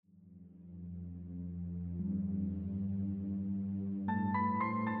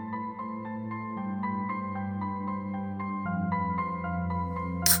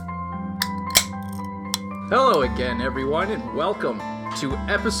Hello again, everyone, and welcome to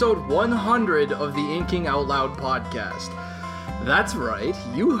episode 100 of the Inking Out Loud podcast. That's right,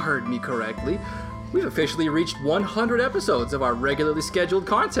 you heard me correctly. We've officially reached 100 episodes of our regularly scheduled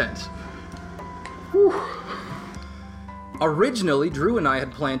content. Whew. Originally, Drew and I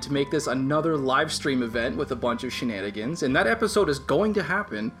had planned to make this another live stream event with a bunch of shenanigans, and that episode is going to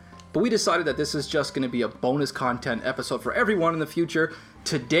happen, but we decided that this is just going to be a bonus content episode for everyone in the future.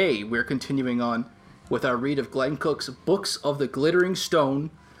 Today, we're continuing on with our read of Glenn Cook's Books of the Glittering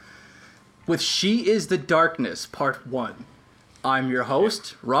Stone with She is the Darkness, Part 1. I'm your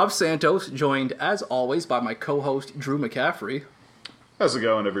host, Rob Santos, joined as always by my co-host, Drew McCaffrey. How's it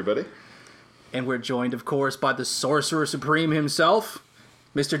going, everybody? And we're joined, of course, by the Sorcerer Supreme himself,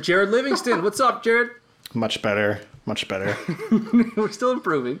 Mr. Jared Livingston. What's up, Jared? Much better. Much better. We're still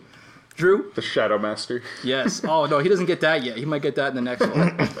improving. Drew? The Shadow Master. Yes. Oh, no, he doesn't get that yet. He might get that in the next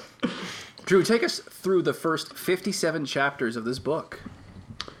one. Drew, take us through the first 57 chapters of this book.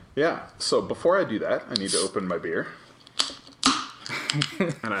 Yeah, so before I do that, I need to open my beer.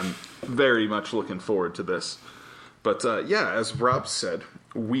 And I'm very much looking forward to this. But yeah, as Rob said,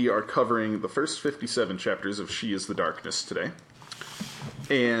 we are covering the first 57 chapters of She is the Darkness today.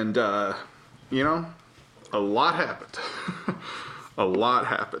 And, you know, a lot happened. A lot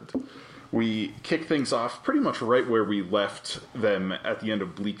happened. We kick things off pretty much right where we left them at the end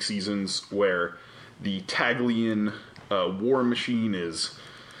of Bleak Seasons, where the Taglian war machine is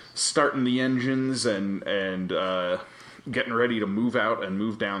starting the engines and getting ready to move out and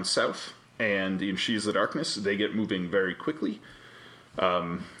move down south. And in She's the Darkness, they get moving very quickly.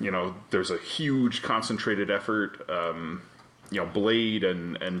 You know, there's a huge concentrated effort. You know, Blade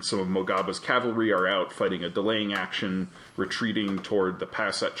and some of Mogaba's cavalry are out fighting a delaying action, retreating toward the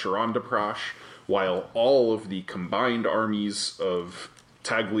pass at Charondaprash, while all of the combined armies of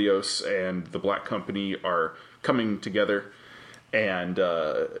Taglios and the Black Company are coming together. And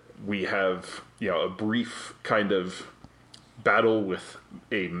we have, you know, a brief kind of battle with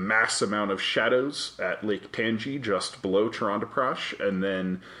a mass amount of shadows at Lake Tangi, just below Charondaprash. And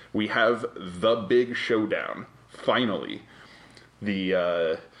then we have the big showdown, finally.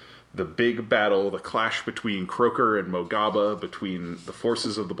 The big battle, the clash between Croker and Mogaba, between the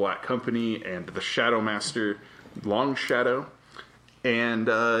forces of the Black Company and the Shadow Master, Long Shadow, and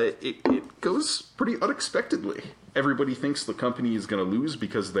it goes pretty unexpectedly. Everybody thinks the company is going to lose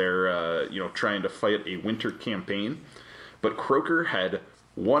because they're you know, trying to fight a winter campaign, but Croker had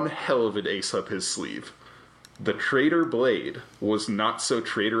one hell of an ace up his sleeve. The traitor Blade was not so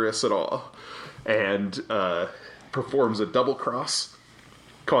traitorous at all, and performs a double cross,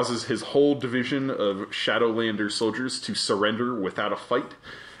 causes his whole division of Shadowlander soldiers to surrender without a fight,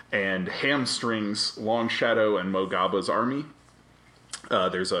 and hamstrings Long Shadow and Mogaba's army.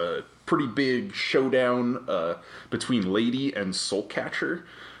 There's a pretty big showdown between Lady and Soulcatcher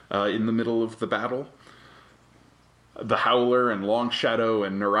in the middle of the battle. The Howler and Long Shadow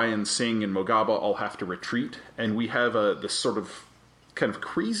and Narayan Singh and Mogaba all have to retreat, and we have this sort of kind of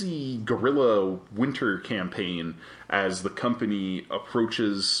crazy guerrilla winter campaign as the company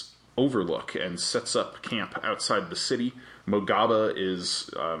approaches Overlook and sets up camp outside the city. Mogaba is,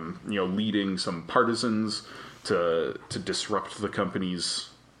 you know, leading some partisans to disrupt the company's,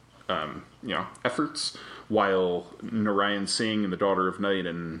 you know, efforts, while Narayan Singh and the Daughter of Night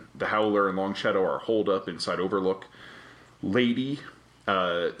and the Howler and Long Shadow are holed up inside Overlook. Lady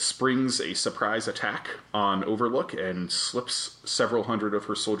springs a surprise attack on Overlook and slips several hundred of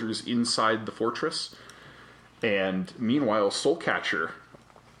her soldiers inside the fortress. And meanwhile, Soulcatcher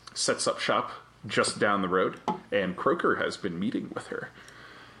sets up shop just down the road, and Croker has been meeting with her.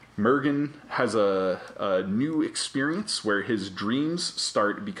 Mergen has a new experience where his dreams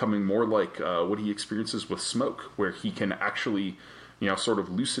start becoming more like what he experiences with Smoke, where he can actually, you know, sort of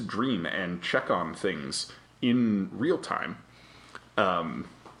lucid dream and check on things in real time.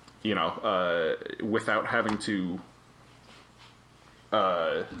 You know, without having to,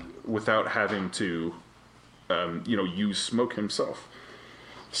 you know, use Smoke himself.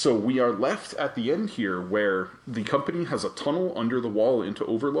 So we are left at the end here where the company has a tunnel under the wall into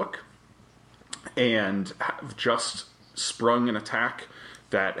Overlook and have just sprung an attack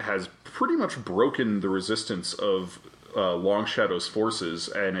that has pretty much broken the resistance of Long Shadow's forces,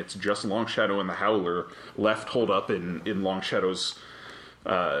 and it's just Long Shadow and the Howler left holed up in Long Shadow's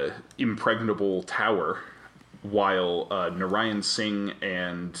impregnable tower, while Narayan Singh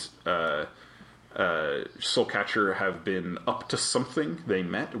and Soulcatcher have been up to something. They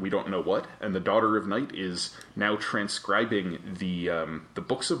met, we don't know what, and the Daughter of Night is now transcribing the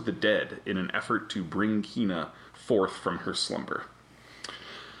Books of the Dead in an effort to bring Kina forth from her slumber.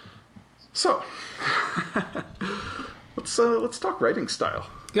 So, let's talk writing style.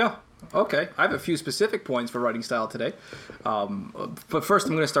 Yeah. Okay. I have a few specific points for writing style today. But first,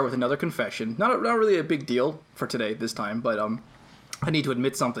 I'm going to start with another confession. Not really a big deal for today this time, but I need to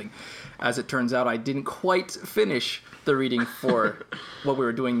admit something. As it turns out, I didn't quite finish the reading for what we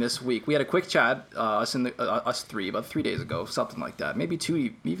were doing this week. We had a quick chat, us three, about 3 days ago, something like that, maybe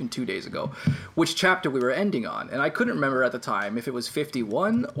even 2 days ago, which chapter we were ending on. And I couldn't remember at the time if it was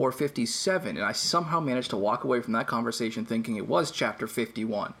 51 or 57, and I somehow managed to walk away from that conversation thinking it was chapter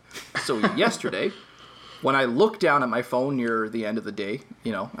 51. So yesterday, when I looked down at my phone near the end of the day,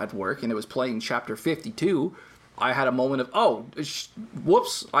 at work, and it was playing chapter 52, I had a moment of,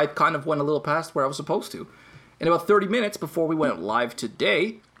 whoops, I kind of went a little past where I was supposed to. And about 30 minutes before we went live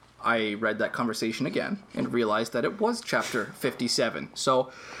today, I read that conversation again and realized that it was chapter 57.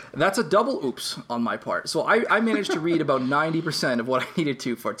 So that's a double oops on my part. So I managed to read about 90% of what I needed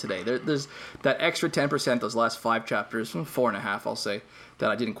to for today. There's that extra 10%, those last 5 chapters, 4.5, I'll say, that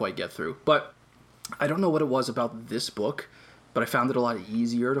I didn't quite get through. But I don't know what it was about this book, but I found it a lot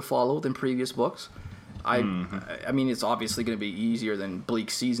easier to follow than previous books. I mean, it's obviously going to be easier than Bleak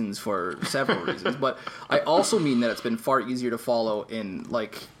Seasons for several reasons, but I also mean that it's been far easier to follow in,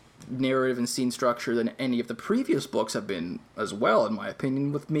 narrative and scene structure than any of the previous books have been as well, in my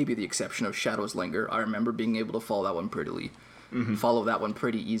opinion, with maybe the exception of Shadows Linger. I remember being able to follow that one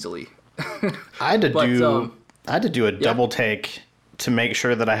pretty easily. I had to do a double take to make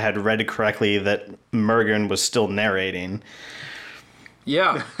sure that I had read correctly that Mergen was still narrating.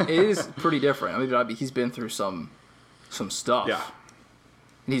 Yeah, it is pretty different. I mean, he's been through some stuff. Yeah.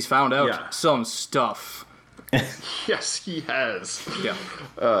 And he's found out some stuff. Yes, he has. Yeah.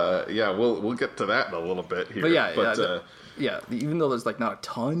 We'll get to that in a little bit here. But even though there's not a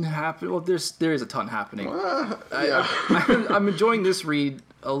ton happening, well, there is a ton happening. I'm enjoying this read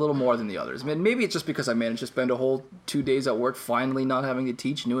a little more than the others. I mean, maybe it's just because I managed to spend a whole 2 days at work finally not having to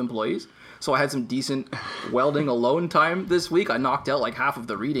teach new employees. So I had some decent welding alone time this week. I knocked out half of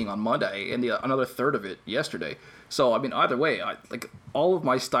the reading on Monday and another third of it yesterday. So, I mean, either way, all of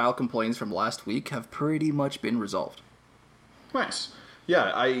my style complaints from last week have pretty much been resolved. Nice.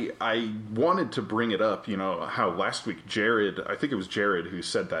 Yeah, I wanted to bring it up, how last week I think it was Jared who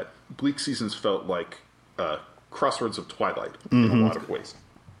said that Bleak Seasons felt like Crossroads of Twilight in a lot of ways.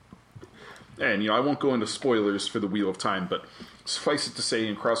 And, I won't go into spoilers for the Wheel of Time, but suffice it to say,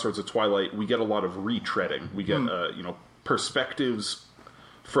 in Crossroads of Twilight, we get a lot of retreading. We get, perspectives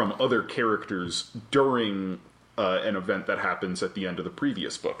from other characters during an event that happens at the end of the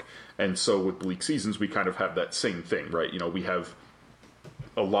previous book. And so with Bleak Seasons, we kind of have that same thing, right? We have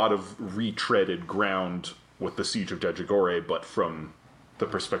a lot of retreaded ground with the Siege of Dejagore, but from the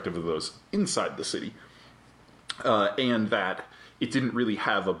perspective of those inside the city. And that it didn't really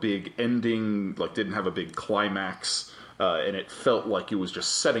have a big ending, didn't have a big climax, and it felt like it was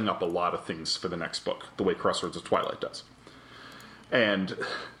just setting up a lot of things for the next book, the way Crossroads of Twilight does. And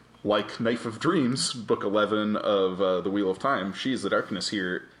like Knife of Dreams, book 11 of The Wheel of Time, She is the Darkness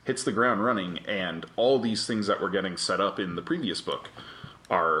here hits the ground running, and all these things that were getting set up in the previous book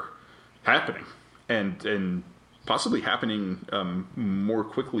are happening, and possibly happening more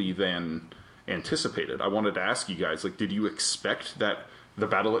quickly than anticipated. I wanted to ask you guys, did you expect that the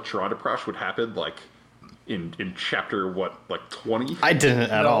battle at Charondaprash would happen, in chapter, 20? I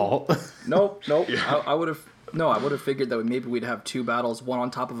didn't at all. Nope. Yeah. I would have figured that maybe we'd have 2 battles, one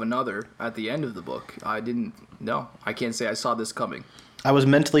on top of another, at the end of the book. I can't say I saw this coming. I was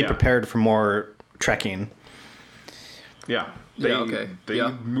mentally prepared for more trekking. Yeah. They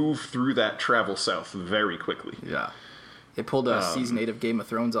move through that travel south very quickly. Yeah. They pulled a season 8 of Game of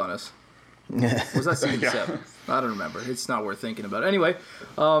Thrones on us. Was that season 7? I don't remember. It's not worth thinking about. Anyway,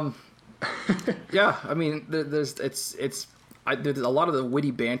 I mean, there's a lot of the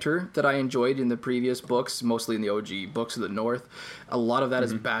witty banter that I enjoyed in the previous books, mostly in the OG Books of the North. A lot of that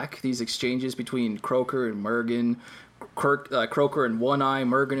is back. These exchanges between Croker and Mergen, Croker and One Eye,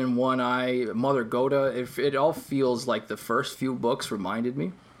 Mergen and One Eye, Mother Goda. It all feels like the first few books reminded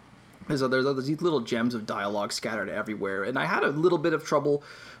me. There's these little gems of dialogue scattered everywhere, and I had a little bit of trouble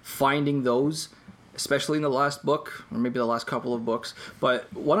finding those, especially in the last book, or maybe the last couple of books.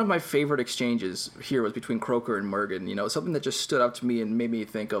 But one of my favorite exchanges here was between Croker and Mergen. Something that just stood out to me and made me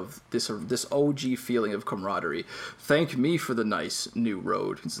think of this OG feeling of camaraderie. Thank me for the nice new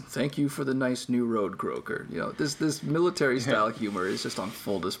road. Thank you for the nice new road, Croker. This military style humor is just on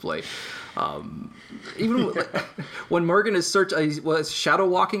full display. Even when Mergen is shadow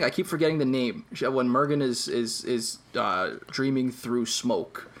walking, I keep forgetting the name. When Mergen is dreaming through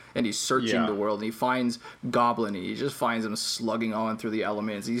smoke, and he's searching Yeah. the world, and he finds Goblin, and he just finds him slugging on through the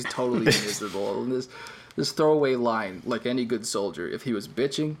elements. He's totally miserable. And this throwaway line, like any good soldier, if he was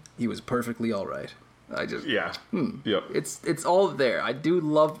bitching, he was perfectly all right. I just Yeah. Yep. it's all there. I do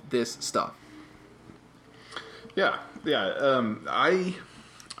love this stuff. Yeah.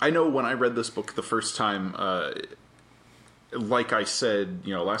 I know when I read this book the first time, like I said,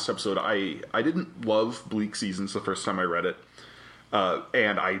 last episode, I didn't love Bleak Seasons the first time I read it,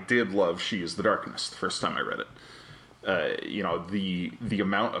 and I did love She is the Darkness the first time I read it. The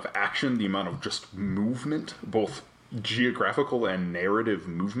amount of action, the amount of just movement, both geographical and narrative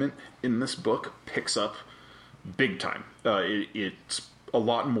movement in this book picks up big time. It's a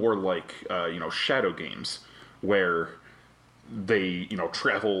lot more like Shadow Games, where they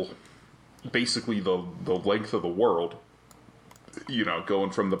travel basically the length of the world,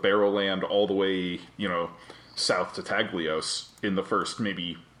 going from the Barrowland all the way south to Taglios in the first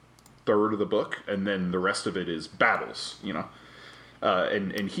maybe third of the book, and then the rest of it is battles.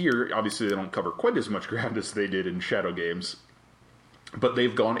 And here, obviously, they don't cover quite as much ground as they did in Shadow Games, but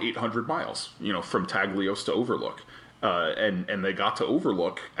they've gone 800 miles, from Taglios to Overlook. And they got to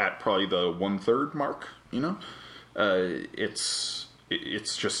Overlook at probably the 1/3 mark,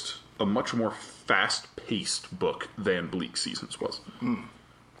 It's just a much more fast-paced book than Bleak Seasons was.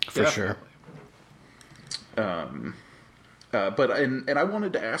 For sure. But I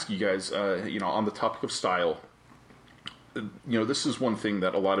wanted to ask you guys, on the topic of style, this is one thing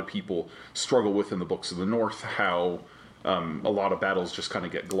that a lot of people struggle with in the Books of the North, how a lot of battles just kind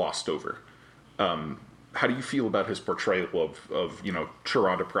of get glossed over. How do you feel about his portrayal of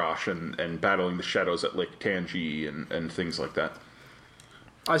Chirandaprash and battling the shadows at Lake Tangi and things like that?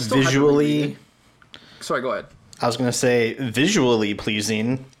 I still Visually... Sorry, go ahead. I was going to say, visually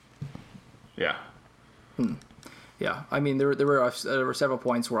pleasing. Yeah. Yeah, I mean, there were several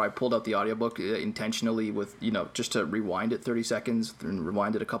points where I pulled out the audiobook intentionally with, just to rewind it 30 seconds and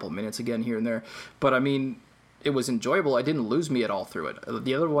rewind it a couple of minutes again here and there. But, I mean, it was enjoyable. It didn't lose me at all through it.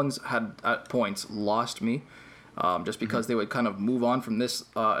 The other ones had, at points, lost me just because they would kind of move on from this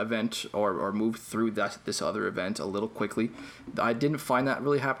event or move through this other event a little quickly. I didn't find that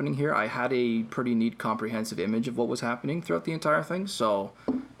really happening here. I had a pretty neat, comprehensive image of what was happening throughout the entire thing, so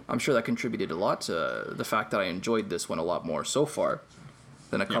I'm sure that contributed a lot to the fact that I enjoyed this one a lot more so far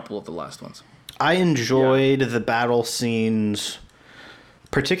than a couple of the last ones. I enjoyed the battle scenes,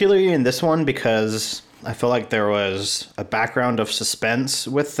 particularly in this one, because I feel like there was a background of suspense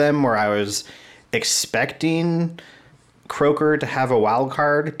with them where I was expecting Croker to have a wild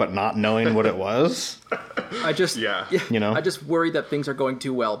card, but not knowing what it was. I just worry that things are going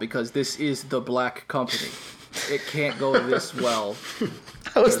too well because this is the Black Company. It can't go this well.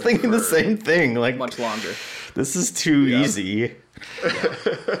 I was thinking the same thing. Like, much longer. This is too easy.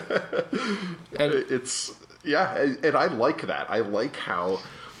 And and I like that. I like how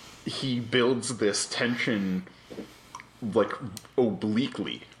he builds this tension like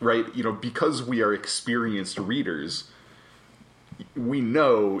obliquely, right? Because we are experienced readers, we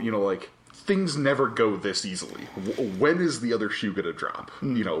know, like, things never go this easily. When is the other shoe gonna drop?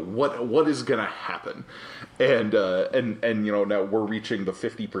 What is gonna happen? And now we're reaching the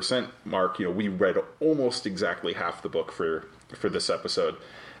 50% mark. We read almost exactly half the book for this episode,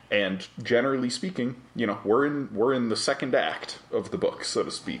 and generally speaking, we're in the second act of the book, so to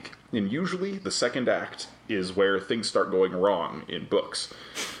speak. And usually the second act is where things start going wrong in books.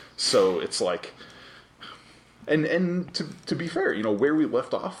 So it's like, and to be fair, where we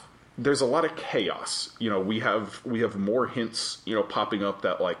left off, there's a lot of chaos. We have more hints, popping up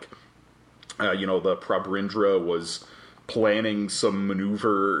that, like, the Prabrindra was planning some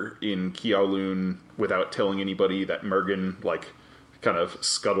maneuver in Kowloon without telling anybody, that Mergen, like, kind of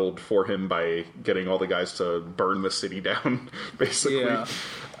scuttled for him by getting all the guys to burn the city down, basically. Yeah.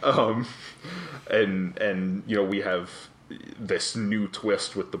 And we have this new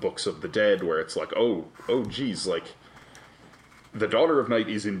twist with the Books of the Dead where it's like, oh geez, like, the Daughter of Night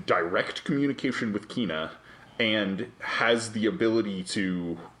is in direct communication with Kina and has the ability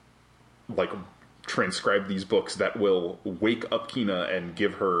to, like, transcribe these books that will wake up Kina and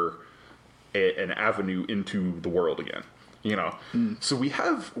give her an avenue into the world again. So we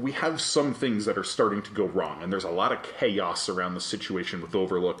have some things that are starting to go wrong, and there's a lot of chaos around the situation with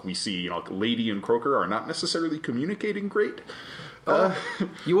Overlook. We see, Lady and Croker are not necessarily communicating great.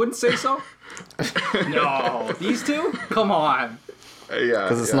 You wouldn't say so? No, these two? Come on. Yeah,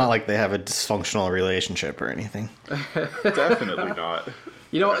 because it's not like they have a dysfunctional relationship or anything. Definitely not.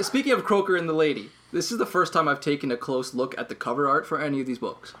 Speaking of Croker and the Lady, this is the first time I've taken a close look at the cover art for any of these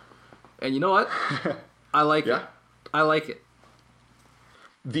books, and you know what? I like it. I like it.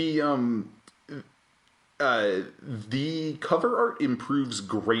 The cover art improves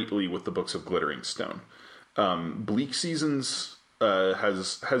greatly with the Books of Glittering Stone. Bleak Seasons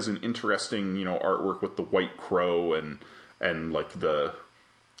has an interesting, artwork with the White Crow and like the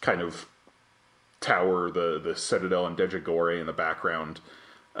kind of tower, the Citadel and Dejagore in the background.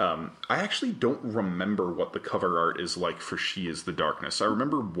 I actually don't remember what the cover art is like for She is the Darkness. I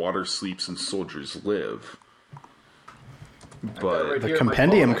remember Water Sleeps and Soldiers Live. But right The here on my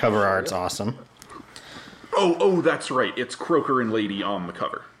compendium phone, I can cover show art's you. awesome. Oh, that's right. It's Croaker and Lady on the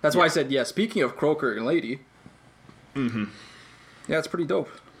cover. That's why I said, yeah, speaking of Croaker and Lady. Mm-hmm. Yeah, it's pretty dope.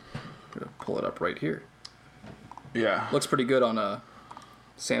 I'm gonna pull it up right here. Yeah. Looks pretty good on a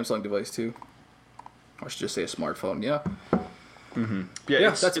Samsung device, too. I should just say a smartphone, yeah.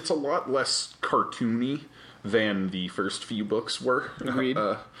 Yeah, that's- it's a lot less cartoony than the first few books were. Agreed.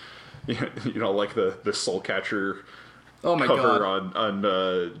 Like the Soul Catcher Oh my cover god. on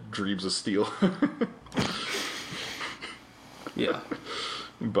Dreams of Steel. Yeah.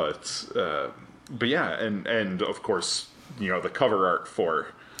 but yeah, and of course, the cover art for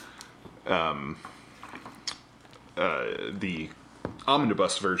the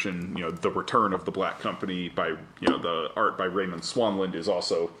omnibus version, The Return of the Black Company by, the art by Raymond Swanland is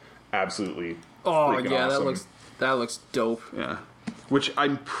also absolutely Oh freaking yeah, awesome. that looks dope. Yeah. Which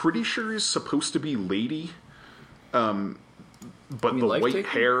I'm pretty sure is supposed to be Lady. But mean the Life white Taker?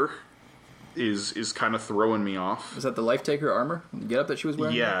 hair is kind of throwing me off. Is that the Life Taker armor? The get up that she was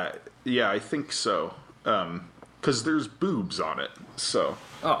wearing? Yeah, I think so. Because there's boobs on it, so...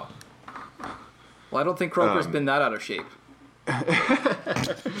 Oh. Well, I don't think Croaker's been that out of shape.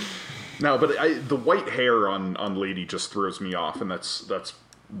 No, but the white hair on Lady just throws me off, and that's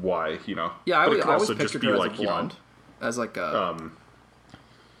why, Yeah, But it I could always also just pictured be her like, as a blonde. As like a...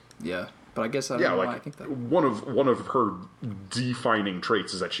 yeah, but I guess I don't know why I like think that. one of her defining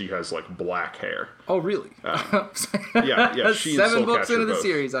traits is that she has like black hair. Oh, really? Yeah, she and 7 books Soulcatcher into the both.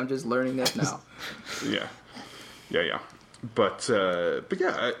 series, I'm just learning this now. Yeah. But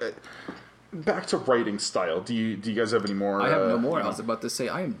yeah, back to writing style. Do you guys have any more? I have no more. I was about to say,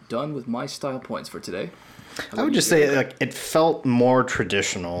 I am done with my style points for today. I would just say like it felt more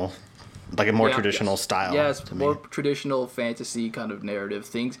traditional, like a more traditional style. Yeah, it's to more me. traditional fantasy kind of narrative.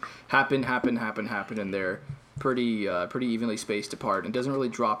 Things happen, and they're pretty evenly spaced apart. It doesn't really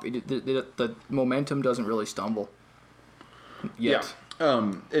drop. The momentum doesn't really stumble. Yet.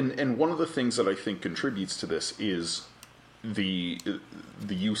 Yeah. And one of the things that I think contributes to this is the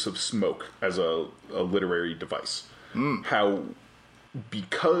use of smoke as a literary device. How,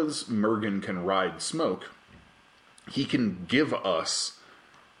 because Mergen can ride smoke, he can give us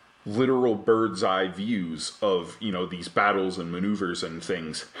literal bird's eye views of, these battles and maneuvers and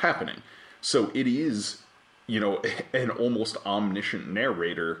things happening. So it is, an almost omniscient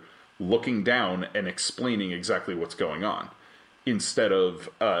narrator looking down and explaining exactly what's going on. Instead of,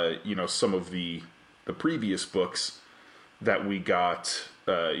 some of the previous books that we got,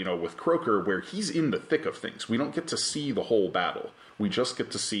 with Croaker, where he's in the thick of things. We don't get to see the whole battle. We just get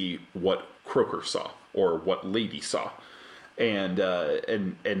to see what Croaker saw, or what Lady saw. And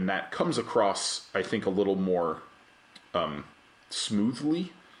that comes across, I think, a little more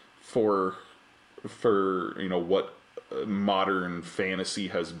smoothly for what modern fantasy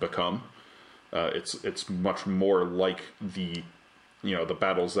has become. It's much more like the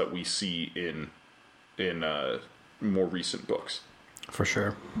battles that we see in more recent books. For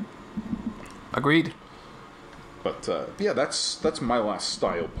sure. Agreed. But yeah, that's my last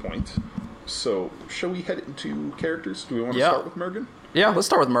style point. So, shall we head into characters? Do we want to start with Mergen? Yeah, let's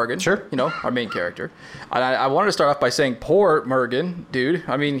start with Mergen. Sure. Our main character. I wanted to start off by saying, poor Mergen, dude.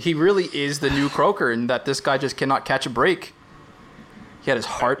 I mean, he really is the new Croaker, in that this guy just cannot catch a break. He had his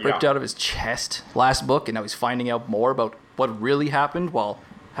heart ripped out of his chest last book, and now he's finding out more about what really happened while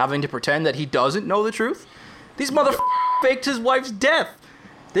having to pretend that he doesn't know the truth. These motherfuckers faked his wife's death.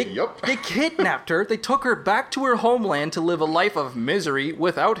 They kidnapped her. They took her back to her homeland to live a life of misery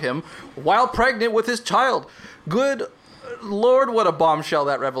without him while pregnant with his child. Good Lord, what a bombshell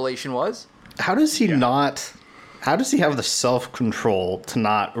that revelation was. How does he not... How does he have the self-control to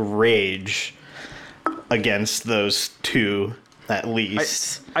not rage against those two, at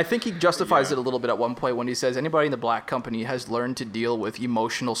least? I think he justifies it a little bit at one point when he says anybody in the Black Company has learned to deal with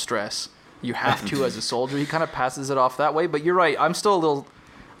emotional stress. You have to as a soldier. He kind of passes it off that way, but you're right. I'm still a little...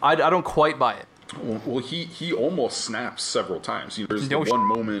 I don't quite buy it. Well, he almost snaps several times. There's the one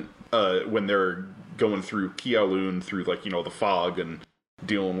moment when they're going through Kowloon, through the fog and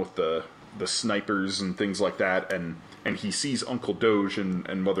dealing with the snipers and things like that, and he sees Uncle Doge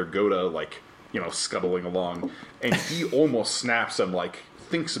and Mother Goda scuttling along, and he almost snaps and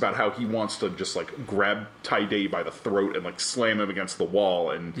thinks about how he wants to just like grab Tide by the throat and like slam him against the wall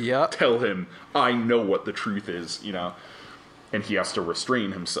and tell him, I know what the truth is, you know, and he has to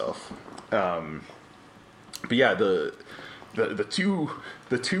restrain himself. But yeah, the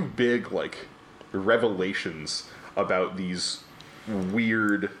two big like revelations about these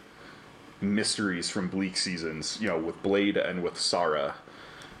weird mysteries from Bleak Seasons, you know, with Blade and with Sarah,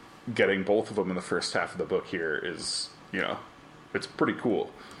 getting both of them in the first half of the book here is, you know, it's pretty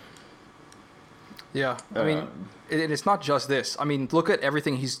cool. Yeah, I mean, it's not just this. I mean, look at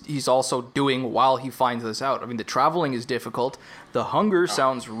everything he's also doing while he finds this out. I mean, the traveling is difficult. The hunger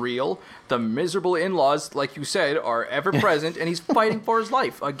sounds real. The miserable in-laws, like you said, are ever present, and he's fighting for his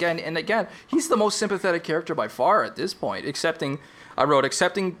life again and again. He's the most sympathetic character by far at this point, excepting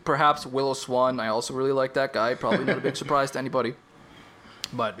perhaps Willow Swan. I also really like that guy. Probably not a big surprise to anybody.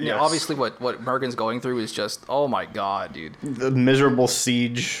 But yeah, obviously what Mergen's going through is just, oh my god, dude. The miserable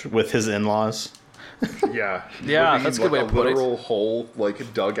siege with his in-laws. Yeah. Yeah, that's a good way to put it. A literal hole,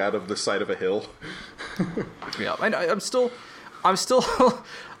 like, dug out of the side of a hill. Yeah, and I'm still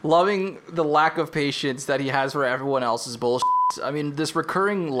loving the lack of patience that he has for everyone else's bullshit. I mean, this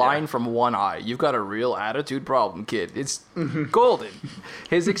recurring line from One Eye, you've got a real attitude problem, kid. It's golden.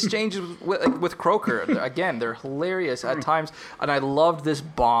 His exchanges with Croker, again, they're hilarious at times. And I loved this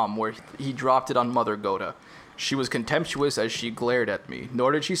bomb where he dropped it on Mother Goda. She was contemptuous as she glared at me,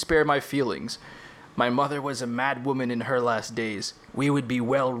 nor did she spare my feelings. My mother was a mad woman in her last days. We would be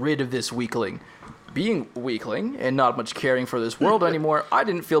well rid of this weakling. Being weakling and not much caring for this world anymore, I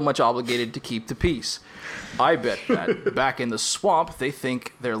didn't feel much obligated to keep the peace. I bet that back in the swamp, they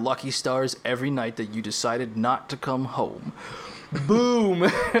think they're lucky stars every night that you decided not to come home. Boom!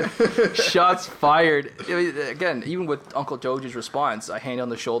 Shots fired. I mean, again, even with Uncle Joji's response, a hand on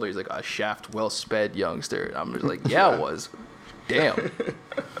the shoulder, he's like, a shaft well sped, youngster. I'm just like, yeah, it was. Damn.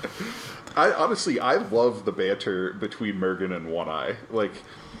 I love the banter between Mergen and One Eye. Like,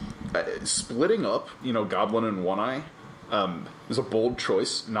 splitting up, you know, Goblin and One Eye is a bold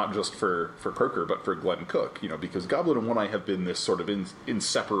choice, not just for Croker, but for Glenn Cook, you know, because Goblin and One Eye have been this sort of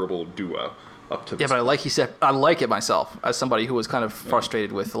inseparable duo up to this point. But I like it myself, as somebody who was kind of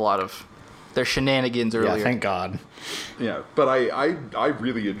frustrated with a lot of their shenanigans earlier. Yeah, thank God. Yeah, but I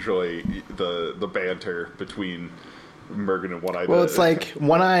really enjoy the banter between Mergen and One Eye. Well, it's like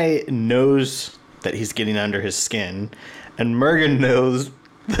One Eye knows that he's getting under his skin, and Mergen knows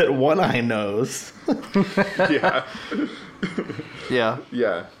that One Eye knows. Yeah. Yeah.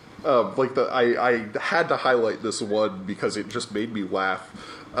 Yeah. Like I had to highlight this one because it just made me laugh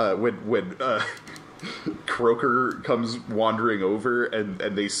when Croker comes wandering over and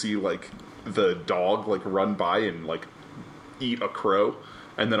they see like the dog like run by and like eat a crow,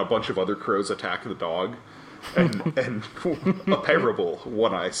 and then a bunch of other crows attack the dog. And a parable,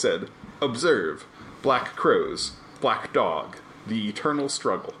 One Eye said, "Observe, black crows, black dog, the eternal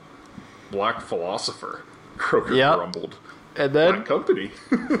struggle. Black philosopher," Croker grumbled. And then Black company.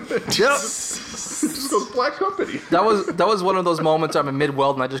 Yep. Just goes Black company. That was one of those moments I'm in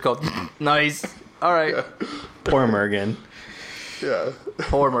mid-weld and I just go, nice. All right. Yeah. Poor Mergen. Yeah.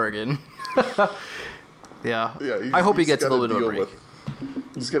 Poor Mergen. Yeah. Yeah. I hope he gets a little bit of a break.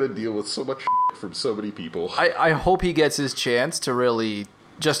 He's got to deal with so much from so many people. I hope he gets his chance to really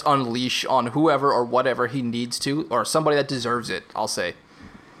just unleash on whoever or whatever he needs to, or somebody that deserves it, I'll say.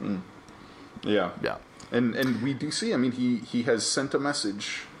 Yeah. Yeah. And we do see, I mean, he has sent a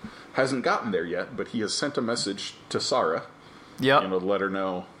message, hasn't gotten there yet, but he has sent a message to Sarah. Yeah. You know, to let her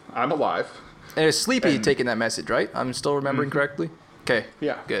know, I'm alive. And it's Sleepy taking that message, right? I'm still remembering correctly? Okay.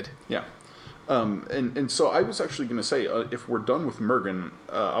 Yeah. Good. Yeah. And so I was actually going to say, if we're done with Mergen,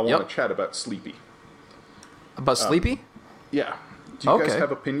 I want to chat about Sleepy. About Sleepy? Yeah. Do you guys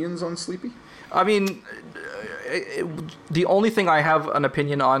have opinions on Sleepy? I mean, the only thing I have an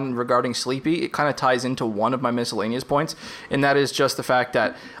opinion on regarding Sleepy, it kind of ties into one of my miscellaneous points, and that is just the fact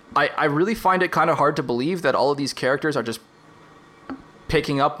that I really find it kind of hard to believe that all of these characters are just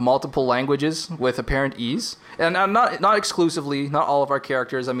picking up multiple languages with apparent ease. And not exclusively, not all of our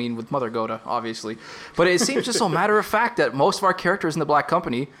characters, I mean, with Mother Goda, obviously. But it seems just so matter of fact that most of our characters in the Black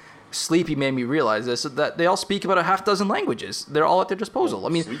Company, Sleepy made me realize this, that they all speak about a half dozen languages. They're all at their disposal. I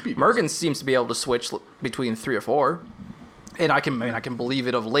mean, Mergen seems to be able to switch between 3 or 4. And I can believe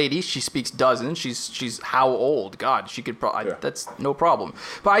it of Lady. She speaks dozens. She's how old? God, she could that's no problem.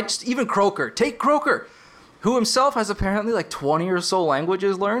 But even Croker, take Croker, who himself has apparently like 20 or so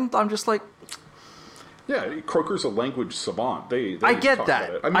languages learned. I'm just like, yeah, Croker's a language savant. I get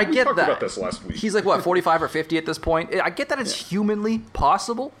that. I mean, we talked about this last week. He's like, what, 45 or 50 at this point? I get that it's humanly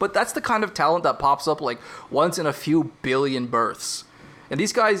possible, but that's the kind of talent that pops up like once in a few billion births. And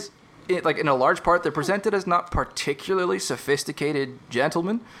these guys, like in a large part, they're presented as not particularly sophisticated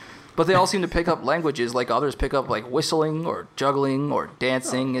gentlemen, but they all seem to pick up languages like others pick up, like whistling or juggling or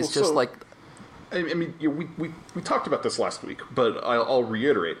dancing. It's just like... I mean, we talked about this last week, but I'll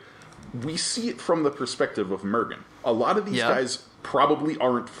reiterate. We see it from the perspective of Mergen. A lot of these guys probably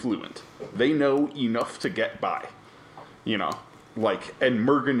aren't fluent. They know enough to get by. You know? Like, and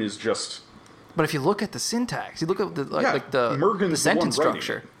Mergen is just... But if you look at the syntax, you look at the Mergen's sentence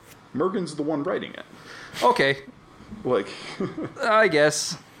structure. Mergen's the one writing it. Okay. Like... I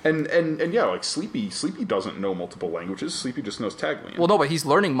guess... And yeah, like Sleepy doesn't know multiple languages. Sleepy just knows Taglian. Well, no, but he's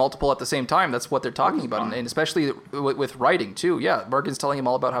learning multiple at the same time. That's what they're talking about, and especially with writing too. Yeah, Mergen's telling him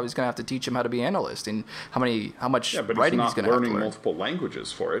all about how he's going to have to teach him how to be analyst and how much writing he's going to have to learn. He's not learning multiple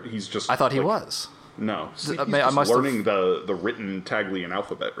languages for it. He's just. I thought he was. No, Sleepy's just learning the written Taglian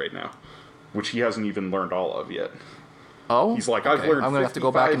alphabet right now, which he hasn't even learned all of yet. Oh, he's like, I've learned. I'm going to have to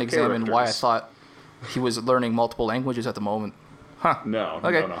go back and examine why I thought he was learning multiple languages at the moment. Huh. No.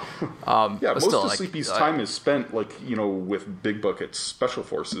 Yeah, most of Sleepy's time is spent, like, you know, with Big Bucket's Special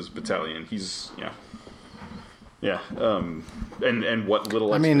Forces Battalion. He's, and what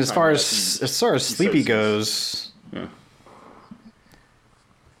little. I mean, as far as Sleepy goes.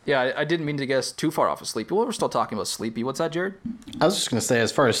 Yeah, I didn't mean to guess too far off of Sleepy. Well, we're still talking about Sleepy. What's that, Jared? I was just going to say,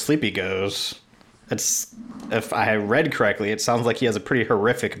 as far as Sleepy goes, it's, if I read correctly, it sounds like he has a pretty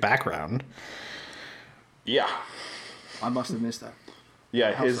horrific background. Yeah. I must have missed that.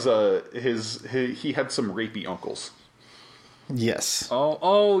 Yeah, he had some rapey uncles. Yes.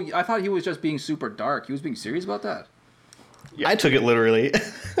 Oh, I thought he was just being super dark. He was being serious about that. Yeah. I took it literally.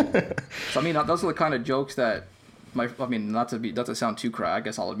 So, I mean, those are the kind of jokes that not to sound too crack. I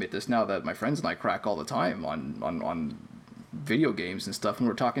guess I'll admit this now, that my friends and I crack all the time on video games and stuff, and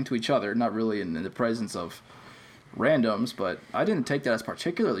we're talking to each other, not really in the presence of randoms. But I didn't take that as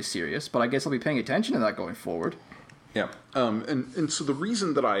particularly serious. But I guess I'll be paying attention to that going forward. Yeah, and so the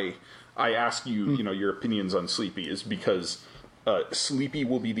reason that I ask you, you know, your opinions on Sleepy is because Sleepy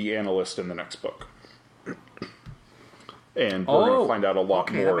will be the analyst in the next book, and we're going to find out a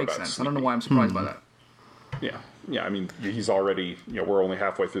lot more that makes about sense. Sleepy. I don't know why I'm surprised by that. Yeah. I mean, he's already, you know, we're only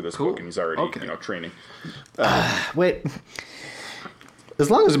halfway through this book, and he's already, you know, training. Wait, as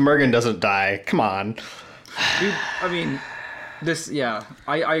long as Mergen doesn't die, come on. Dude, I mean,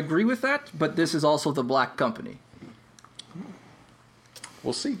 I agree with that, but this is also the Black Company.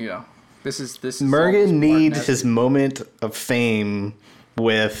 We'll see. You know, this is Mergen needs his moment of fame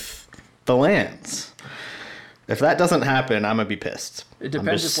with the Lance. If that doesn't happen, I'm gonna be pissed. It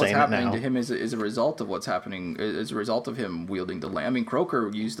depends if what's happening to him is a result of what's happening, as a result of him wielding the Lance. I mean,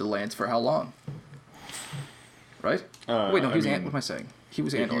 Croker used the Lance for how long? Right? Wait, no, what am I saying? He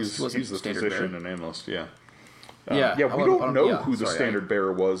was analyst. He wasn't the standard physician bearer. and analyst, yeah. We don't know who the standard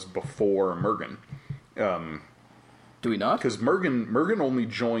bearer was before Mergen. Do we not? Because Mergen only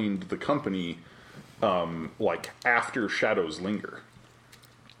joined the company like after Shadows Linger,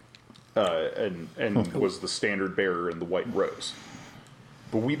 and was the standard bearer in the White Rose.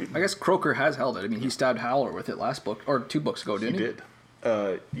 But I guess Croker has held it. I mean, he stabbed Howler with it last book or 2 books ago, didn't he? He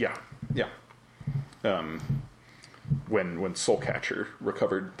did. Yeah. When Soulcatcher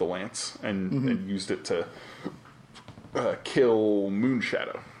recovered the lance and used it to kill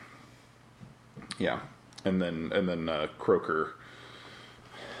Moonshadow. Yeah. And then Croker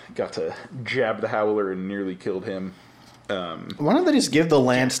got to jab the Howler and nearly killed him. Why don't they just give the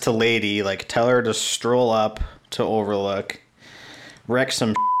lance to Lady, like tell her to stroll up to Overlook, wreck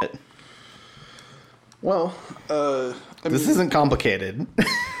some shit? Well, this isn't complicated.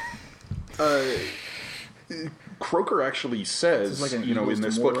 Croker actually says, like in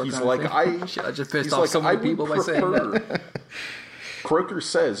this book, he's like, I just pissed off so many people by saying that. Croker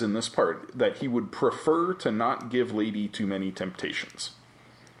says in this part that he would prefer to not give Lady too many temptations.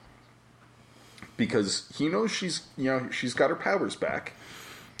 Because he knows she's got her powers back.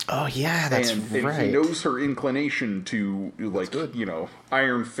 Oh yeah, that's right. And he knows her inclination to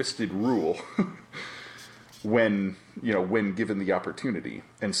iron-fisted rule when given the opportunity.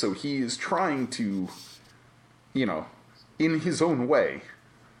 And so he is trying to, in his own way,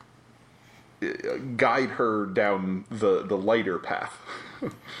 guide her down the lighter path.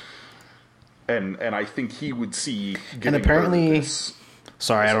 and I think he would see giving and apparently her this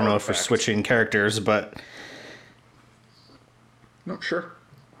sorry, I don't know if we're switching characters, but no, sure.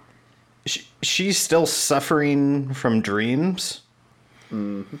 She's still suffering from dreams.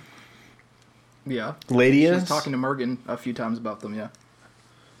 Mm-hmm. Yeah. Lady is? She's talking to Mergen a few times about them, yeah.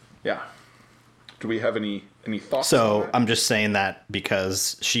 Yeah. Do we have any thoughts? So I'm just saying that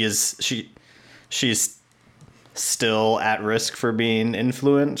because she's still at risk for being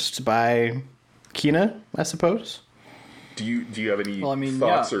influenced by Kina, I suppose. Do you have any Well, I mean,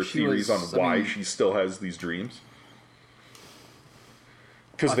 thoughts yeah, or she theories was- on I why mean- she still has these dreams?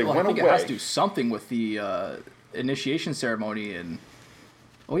 Because they Well, went I think away. it has to do something with the initiation ceremony and.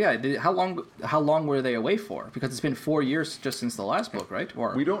 Oh yeah, how long were they away for? Because it's been 4 years just since the last book, right?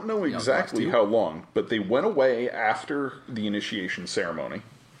 Or We don't know the last exactly two? how long, but they went away after the initiation ceremony.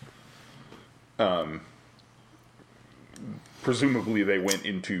 Presumably they went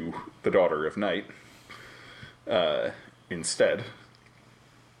into the Daughter of Night instead.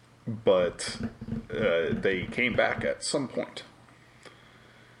 But they came back at some point.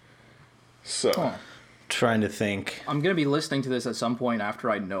 So, Huh. Trying to think. I'm gonna be listening to this at some point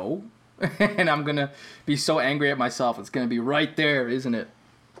after I know, and I'm gonna be so angry at myself. It's gonna be right there, isn't it?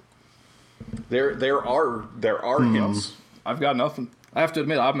 there are hints. I've got nothing. I have to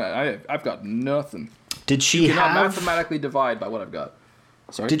admit, I've got nothing. Did she Cannot have? mathematically divide by what I've got.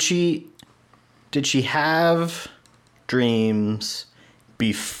 Sorry. Did she have dreams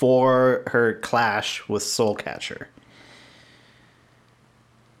before her clash with Soulcatcher?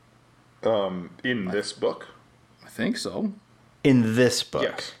 In this book? I think so. In this book.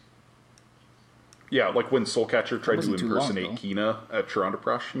 Yes. Yeah, like when Soulcatcher tried to wasn't too long, impersonate though. Kina at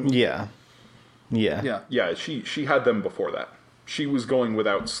Charandaprash. Yeah. Yeah. Yeah. Yeah, she had them before that. She was going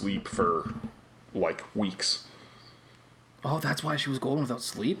without sleep for, like, weeks. Oh, that's why she was going without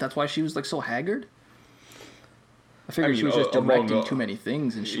sleep. That's why she was like so haggard. I figured I she mean, was just among, directing too many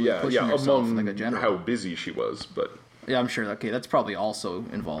things, and she was Yeah, pushing herself among like a general. how busy she was, but... Yeah, I'm sure. Okay, that's probably also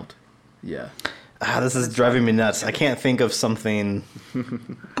involved. Yeah. This is driving me nuts. I can't think of something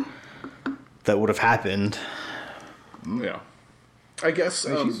that would have happened. Yeah. I guess,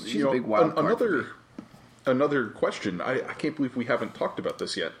 I mean, she's you a know, big wild card for another question. I can't believe we haven't talked about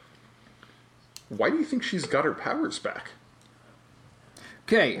this yet. Why do you think she's got her powers back?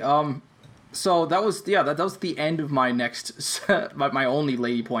 Okay, so that was that was the end of my next my only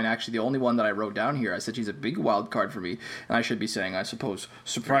lady point, actually, the only one that I wrote down here. I said she's a big wild card for me, and I should be saying, I suppose,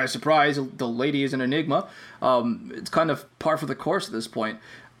 surprise, surprise, the lady is an enigma. It's kind of par for the course at this point.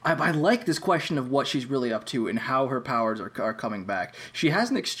 I like this question of what she's really up to and how her powers are coming back. She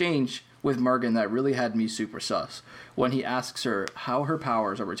has an exchange with Mergen that really had me super sus when he asks her how her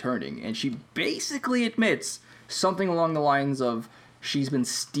powers are returning, and she basically admits something along the lines of she's been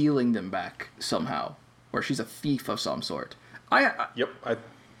stealing them back somehow, or she's a thief of some sort. Yep,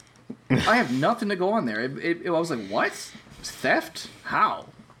 I have nothing to go on there. I was like, what? Theft? How?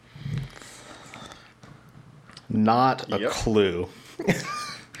 Not a Yep. clue.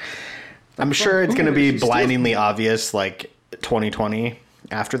 I'm sure it's going to be She's still- blindingly obvious, like 2020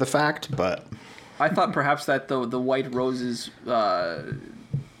 after the fact, but I thought perhaps that the White Rose's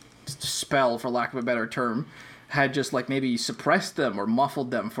spell, for lack of a better term, had just like maybe suppressed them or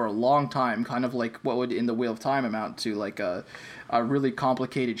muffled them for a long time, kind of like what would in the Wheel of Time amount to like a really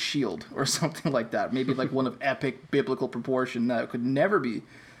complicated shield or something like that. Maybe like one of epic biblical proportion that could never be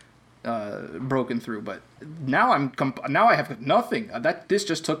broken through. But now now I have nothing. This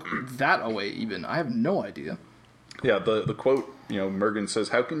just took that away. Even I have no idea. Yeah, the quote, Mergen says,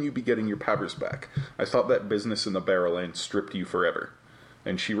 "How can you be getting your powers back? I thought that business in the Barrowland stripped you forever."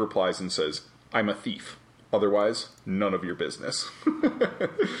 And she replies and says, "I'm a thief. Otherwise, none of your business."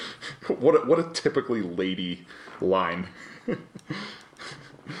 What a typically lady line.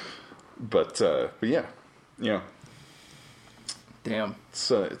 But yeah, Damn.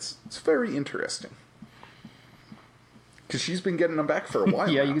 it's very interesting. Because she's been getting them back for a while.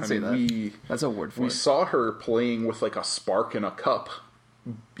 Yeah, now. you can say that. We That's a word for we it. saw her playing with like a spark in a cup,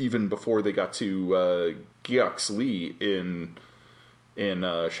 even before they got to Gyox Lee in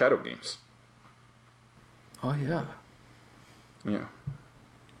Shadow Games. Oh yeah. Yeah.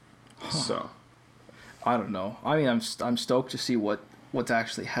 So I don't know. I mean, I'm stoked to see what's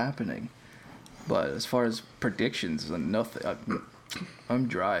actually happening, but as far as predictions and nothing, I'm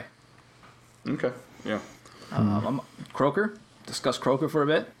dry. okay, yeah, Croaker. Discuss Croaker for a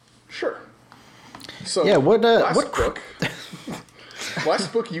bit. sure. So Yeah, what book?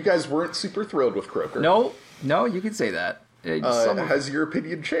 Last book, you guys weren't super thrilled with Croaker. No, you can say that. Has your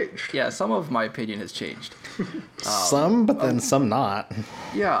opinion changed? Some of my opinion has changed. some, but then some not.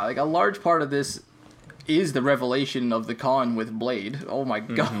 Yeah, like a large part of this is the revelation of the con with Blade. Oh my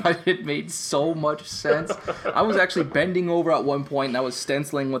god, it made so much sense. I was actually bending over at one point and I was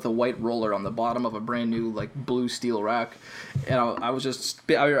stenciling with a white roller on the bottom of a brand new like blue steel rack. And I was just,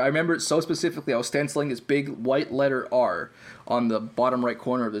 I remember it so specifically. I was stenciling this big white letter R on the bottom right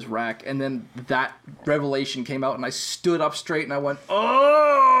corner of this rack, and then that revelation came out and I stood up straight and I went,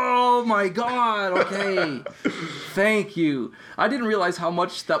 oh my god, okay. Thank you. I didn't realize how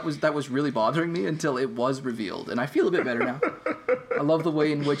much that was really bothering me until it was revealed, and I feel a bit better now. I love the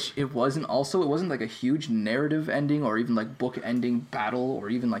way in which it wasn't like a huge narrative ending or even like book ending battle or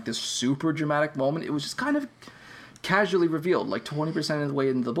even like this super dramatic moment. It was just kind of casually revealed, like 20% of the way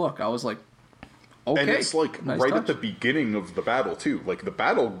into the book. I was like, okay. And it's like nice right touch. at the beginning of the battle too. Like the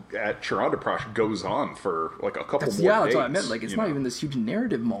battle at Chirandaprash goes on for like a couple more days. That's what I meant. Like it's not even this huge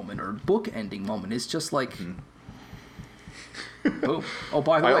narrative moment or book ending moment. It's just like, boom. Oh,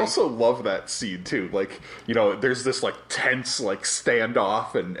 by the way, I also love that scene too. Like, you know, there's this like tense like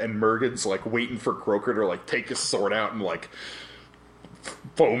standoff, and Mergen's like waiting for Croker to like take his sword out and like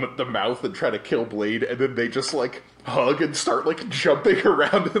foam at the mouth and try to kill Blade, and then they just like hug and start like jumping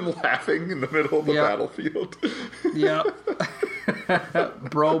around and laughing in the middle of the battlefield. Yeah.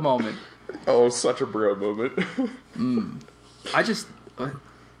 Bro moment. Oh, such a bro moment. I just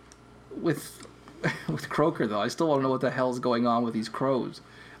with Croker though, I still want to know what the hell's going on with these crows.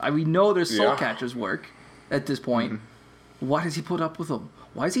 We know their soul catchers work at this point. Why does he put up with them?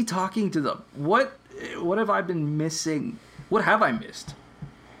 Why is he talking to them? What have I been missing? What have I missed?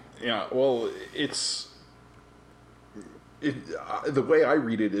 Yeah, well, the way I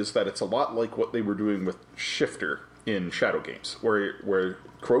read it is that it's a lot like what they were doing with Shifter in Shadow Games, where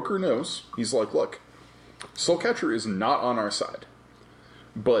Croker knows, he's like, look, Soulcatcher is not on our side,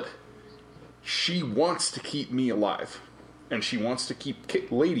 but she wants to keep me alive, and she wants to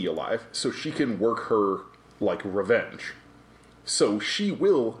keep Lady alive so she can work her, like, revenge. So she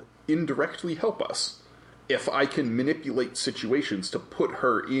will indirectly help us if I can manipulate situations to put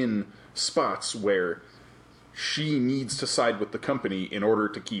her in spots where she needs to side with the company in order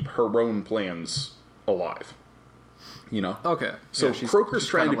to keep her own plans alive. You know? Okay. So yeah, Croker's she's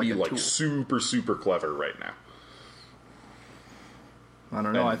trying kind to of be, like, tool. super, super clever right now. I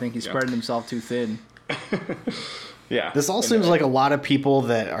don't know. I think he's spreading himself too thin. Yeah. This all seems like a lot of people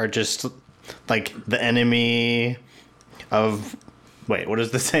that are just like the enemy of... Wait, what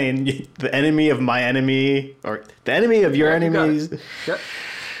is the saying? The enemy of my enemy, or the enemy of your enemies. Yep.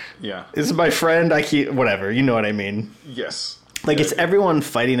 Yeah. This is my friend. Whatever. You know what I mean? Yes. Like, it's everyone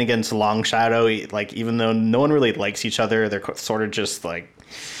fighting against Long Shadow. Like, even though no one really likes each other, they're sort of just like.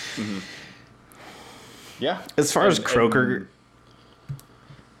 Yeah. As far as Croker.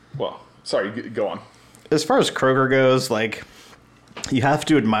 Well, sorry, go on. As far as Croker goes, like, you have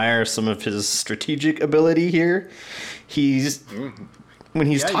to admire some of his strategic ability here. When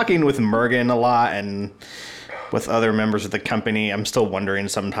he's talking with Mergen a lot and with other members of the company, I'm still wondering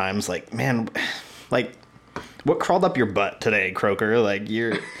sometimes, like, man, like, what crawled up your butt today, Croker? Like,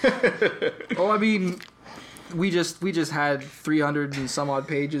 you're... Well, I mean, we just had 300 and some odd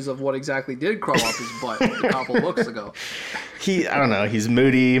pages of what exactly did crawl up his butt a couple books ago. I don't know, he's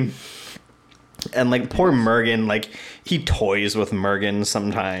moody. And, like, poor Mergen, like, he toys with Mergen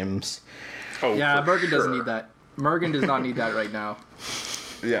sometimes. Oh, Yeah, for Mergen doesn't need that. Mergen does not need that right now.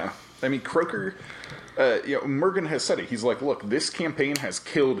 Yeah. I mean, Croker, Mergen has said it. He's like, look, this campaign has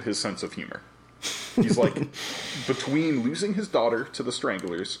killed his sense of humor. He's like, between losing his daughter to the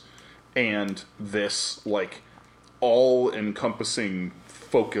Stranglers and this, like, all-encompassing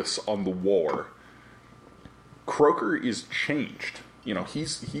focus on the war, Croker is changed. You know, he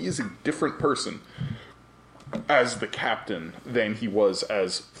is a different person as the captain than he was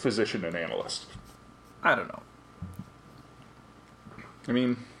as physician and analyst. I don't know. I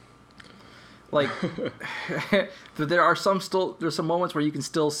mean, like, there's some moments where you can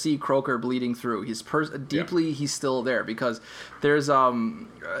still see Croker bleeding through. He's he's still there, because there's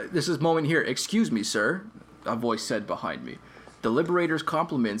this moment here. Excuse me, sir, a voice said behind me. The Liberator's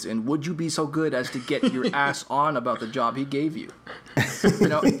compliments, and would you be so good as to get your ass on about the job he gave you? You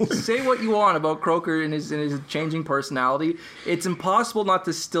know, say what you want about Croker and his changing personality. It's impossible not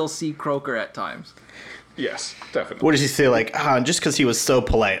to still see Croker at times. yes, definitely. What does he say? Like, just because he was so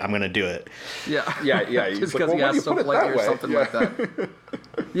polite, I'm going to do it. Yeah. Yeah. Just He's like, because he well, asked so politely or something like that.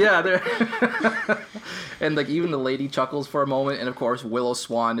 Yeah, there. And like even the lady chuckles for a moment, and of course Willow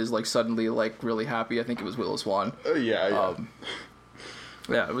Swan is like suddenly like really happy. I think it was Willow Swan. Yeah.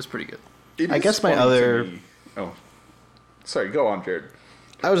 Yeah, it was pretty good. It I is guess my funny to other- me- Oh, sorry. Go on, Jared.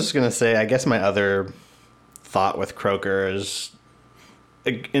 I was just going to say, I guess my other thought with Croker is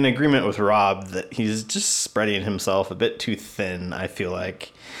in agreement with Rob that he's just spreading himself a bit too thin, I feel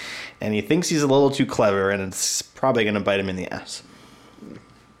like. And he thinks he's a little too clever, and it's probably going to bite him in the ass.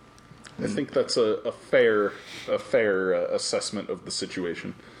 I think that's a fair assessment of the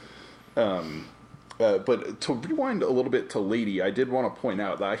situation. But to rewind a little bit to Lady, I did want to point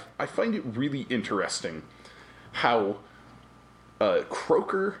out that I find it really interesting how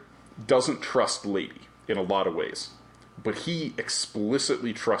Croker doesn't trust Lady in a lot of ways, but he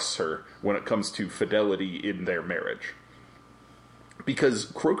explicitly trusts her when it comes to fidelity in their marriage. Because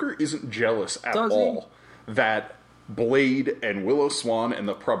Croker isn't jealous at all that Blade and Willow Swan and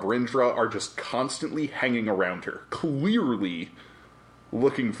the Prabrindra are just constantly hanging around her, clearly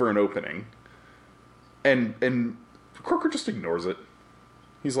looking for an opening. And Croker just ignores it.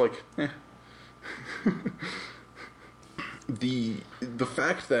 He's like, eh. The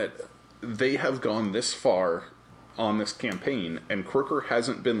fact that they have gone this far on this campaign, and Croker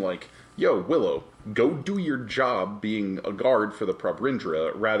hasn't been like, yo, Willow, go do your job being a guard for the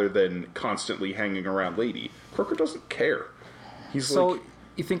Prabrindra rather than constantly hanging around Lady. Croker doesn't care. He's so, like...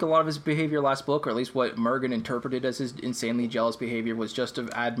 you think a lot of his behavior last book, or at least what Mergen interpreted as his insanely jealous behavior, was just to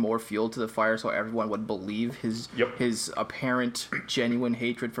add more fuel to the fire so everyone would believe his apparent genuine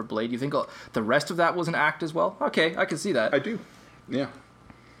hatred for Blade? You think the rest of that was an act as well? Okay, I can see that. I do. Yeah.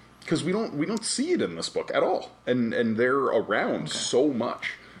 Because we don't see it in this book at all. And they're around so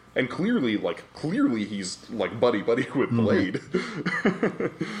much. And clearly he's like buddy with Blade.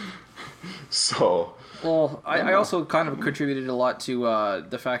 So... Well, I also kind of contributed a lot to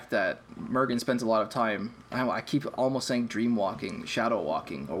the fact that Mergen spends a lot of time, I keep almost saying dream walking, shadow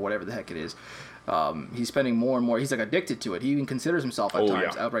walking, or whatever the heck it is. He's spending more and more, he's like addicted to it. He even considers himself at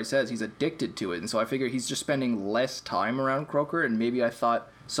times, outright says he's addicted to it. And so I figure he's just spending less time around Croker, and maybe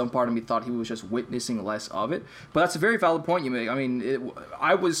some part of me thought he was just witnessing less of it. But that's a very valid point you make. I mean,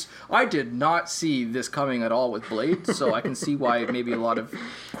 I did not see this coming at all with Blade, so I can see why maybe a lot of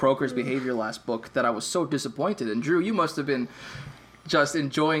Croker's behavior last book that I was so disappointed. And Drew, you must have been just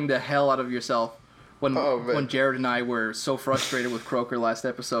enjoying the hell out of yourself when Jared and I were so frustrated with Croker last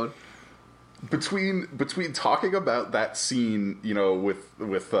episode. Between talking about that scene,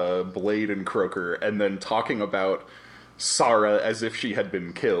 with Blade and Croker, and then talking about Sarah as if she had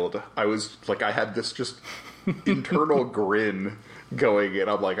been killed, I was like, I had this just internal grin going, and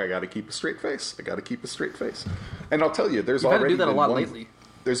I'm like, I gotta keep a straight face. And I'll tell you, there's already been lately.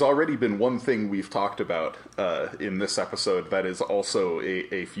 There's already been one thing we've talked about in this episode that is also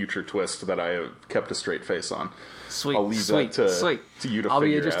a future twist that I have kept a straight face on. Sweet. I'll leave that to you to I'll be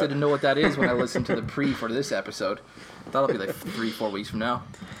figure interested out. to know what that is when I listen to the pre for this episode. That'll be like 3-4 weeks from now.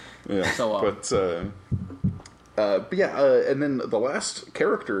 Yeah. So, but yeah, and then the last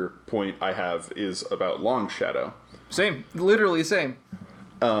character point I have is about Long Shadow. Same. Literally same.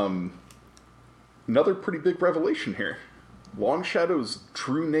 Another pretty big revelation here. Long Shadow's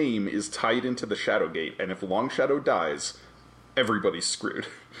true name is tied into the Shadowgate, and if Long Shadow dies, everybody's screwed.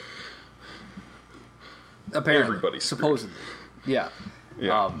 Apparently. Everybody's screwed. Supposedly. Yeah.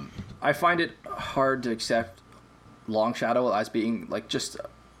 I find it hard to accept Long Shadow as being like just...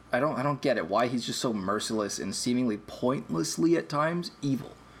 I don't get it. Why he's just so merciless and seemingly pointlessly at times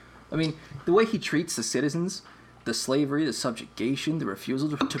evil. I mean, the way he treats the citizens, the slavery, the subjugation, the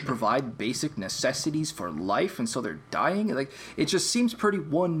refusal to provide basic necessities for life, and so they're dying. Like, it just seems pretty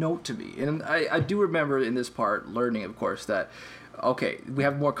one note to me. And I do remember in this part learning, of course, that okay, we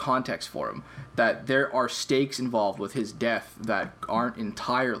have more context for him. That there are stakes involved with his death that aren't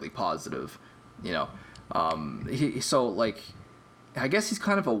entirely positive. I guess he's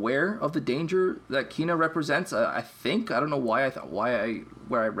kind of aware of the danger that Kina represents. I think. I don't know why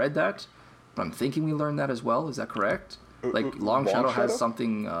where I read that, but I'm thinking we learned that as well. Is that correct? Like Long Shadow has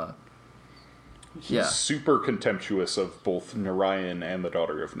something. He's super contemptuous of both Narayan and the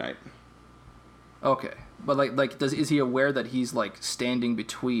Daughter of Night. Okay, but is he aware that he's like standing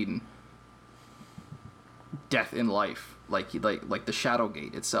between death and life, like the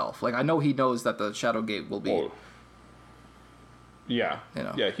Shadowgate itself? Like I know he knows that the Shadowgate will be. Whoa. Yeah.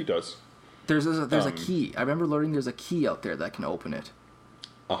 Yeah, he does. There's a key. I remember learning there's a key out there that can open it.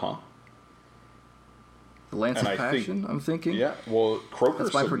 Uh-huh. The Lance of Passion, I'm thinking. Yeah, well, Croker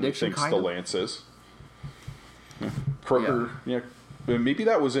That's my prediction, thinks the Lance is. Croker, maybe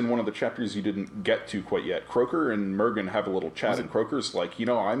that was in one of the chapters you didn't get to quite yet. Croker and Mergen have a little chat, and Croker's like,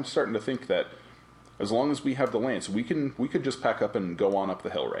 I'm starting to think that as long as we have the Lance, we could just pack up and go on up the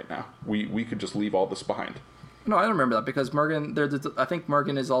hill right now. We could just leave all this behind. No, I don't remember that because Mergen. I think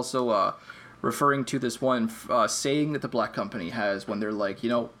Mergen is also referring to this one saying that the Black Company has when they're like,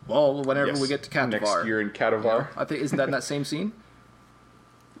 whenever we get to Katavar. Next year in Katavar. I think isn't that in that same scene?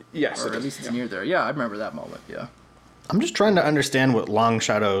 Yes, or at least it's near there. Yeah, I remember that moment. Yeah. I'm just trying to understand what Long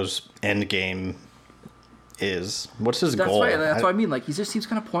Shadow's end game is. What's his goal? Right. That's what I mean. Like he just seems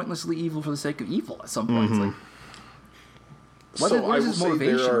kind of pointlessly evil for the sake of evil at some point. Mm-hmm. It's like, what is his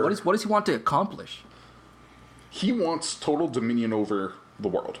motivation? What does he want to accomplish? He wants total dominion over the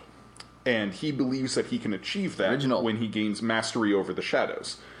world, and he believes that he can achieve that when he gains mastery over the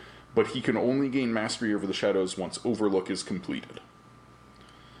shadows. but he can only gain mastery over the shadows once Overlook is completed.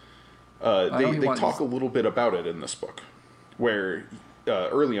 They talk a little bit about it in this book, where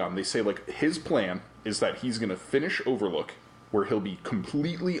early on they say, like, his plan is that he's going to finish Overlook, where he'll be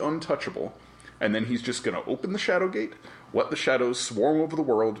completely untouchable, and then he's just going to open the Shadow Gate, let the shadows swarm over the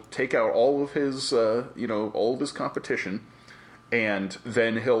world, take out all of his, all of his competition, and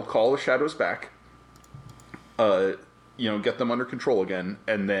then he'll call the shadows back, get them under control again,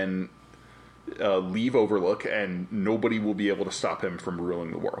 and then leave Overlook, and nobody will be able to stop him from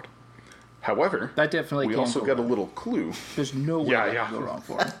ruling the world. However, that definitely we also get a little clue. There's no way that can go wrong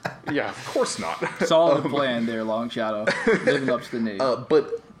for him. Yeah, of course not. Solid plan there, Long Shadow. Living up to the name.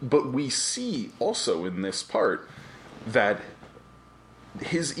 But we see also in this part that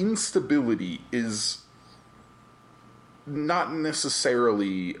his instability is not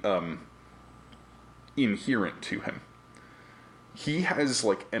necessarily inherent to him. He has,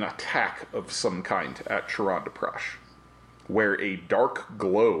 like, an attack of some kind at Charandaprash, where a dark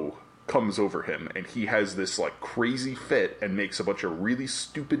glow comes over him, and he has this, like, crazy fit and makes a bunch of really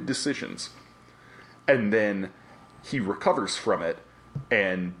stupid decisions. And then he recovers from it,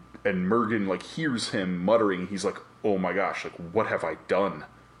 and Mergen, like, hears him muttering. He's like, oh my gosh, like, what have I done?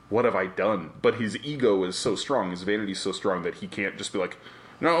 What have I done? But his ego is so strong, his vanity is so strong, that he can't just be like,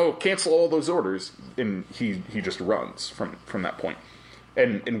 no, cancel all those orders. And he just runs from that point.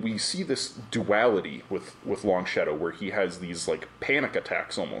 And we see this duality with Long Shadow, where he has these, like, panic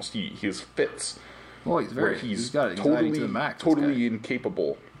attacks almost. He has fits. Well, he's got anxiety to the max. Totally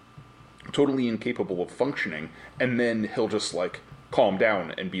incapable of functioning, and then he'll just, like, calm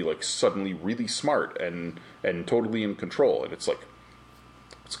down and be, like, suddenly really smart and totally in control. And it's like,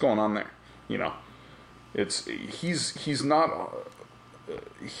 what's going on there? You know, he's not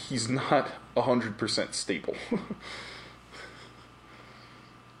 100% stable.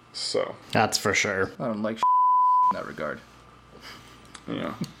 So that's for sure. I don't like in that regard.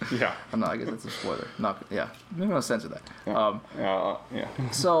 Yeah. I guess that's a spoiler. Maybe no sense of that.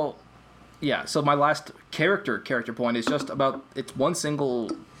 Yeah. So my last character point is just about, it's one single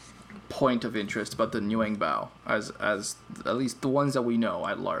point of interest about the Nuang Bao, as at least the ones that we know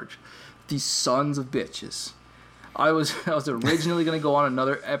at large. These sons of bitches. I was originally going to go on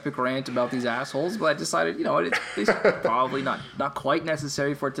another epic rant about these assholes, but I decided, it's probably not quite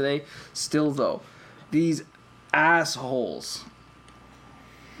necessary for today. Still, though, these assholes.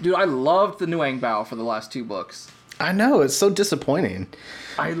 Dude, I loved the Nuang Bao for the last 2 books. I know, it's so disappointing.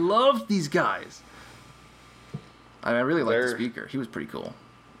 I loved these guys. I really liked the speaker. He was pretty cool.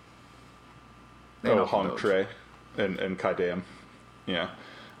 Hong Tre and Kai Dam. Yeah.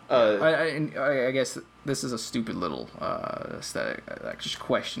 I guess this is a stupid little aesthetic just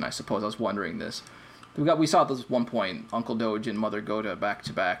question, I suppose. I was wondering this. We saw at this one point Uncle Doge and Mother Goda back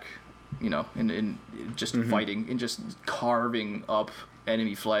to back, in just fighting and just carving up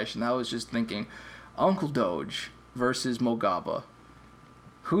enemy flesh, and I was just thinking, Uncle Doge versus Mogaba.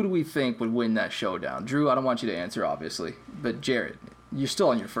 Who do we think would win that showdown? Drew, I don't want you to answer, obviously, but Jared, you're still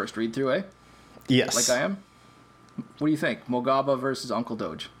on your first read through, eh? Yes. Like I am. What do you think? Mogaba versus Uncle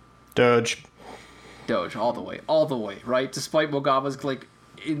Doge. Doge, all the way, right? Despite Mogaba's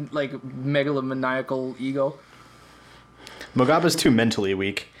megalomaniacal ego. Mogaba's too mentally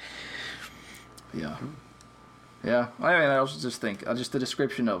weak. Yeah. I also just think the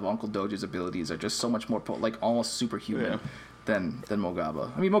description of Uncle Doge's abilities are just so much more almost superhuman than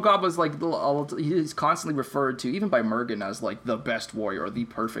Mogaba. I mean, Mogaba's he's constantly referred to even by Mergen as like the best warrior or the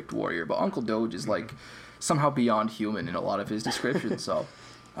perfect warrior, but Uncle Doge is like somehow beyond human in a lot of his descriptions. So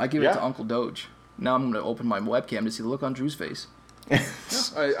I give it to Uncle Doge. Now I'm going to open my webcam to see the look on Drew's face.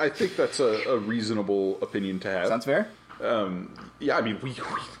 I think that's a reasonable opinion to have. Sounds fair? I mean, we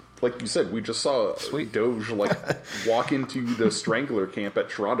like you said, we just saw Doge walk into the Strangler camp at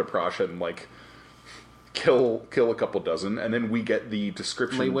Charandaprash and kill a couple dozen, and then we get the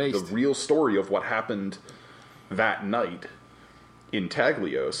description, the real story of what happened that night in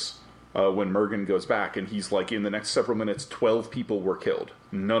Taglios. When Mergen goes back, and he's like, in the next several minutes, 12 people were killed.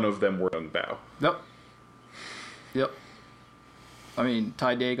 None of them were Nuang Bao. Yep. I mean,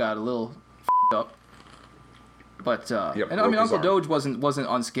 Tai Day got a little up. But, Uncle Doge wasn't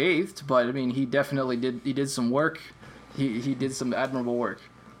unscathed, but, I mean, he definitely did some work. He did some admirable work.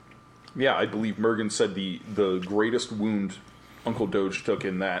 Yeah, I believe Mergen said the greatest wound Uncle Doge took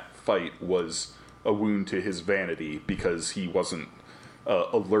in that fight was a wound to his vanity, because he wasn't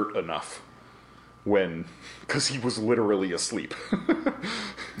alert enough because he was literally asleep.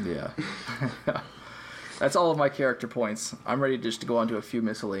 Yeah. That's all of my character points. I'm ready just to go on to a few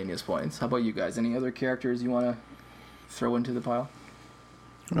miscellaneous points. How about you guys? Any other characters you want to throw into the pile?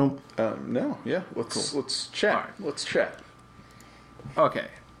 Nope. No, yeah. Let's chat. All right. Let's chat. Okay.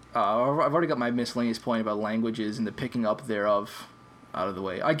 I've already got my miscellaneous point about languages and the picking up thereof out of the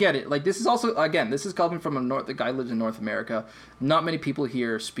way. I get it. Like, this is also, again, this is coming from the guy who lives in North America. Not many people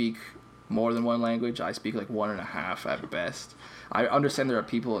here speak more than one language. I speak like 1.5 at best. I understand there are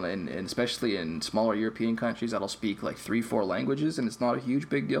people, and especially in smaller European countries, that'll speak like 3-4 languages, and it's not a huge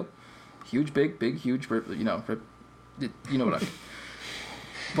big deal. Huge, big, huge, you know what I mean.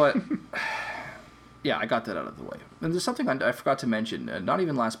 But, yeah, I got that out of the way. And there's something I forgot to mention, not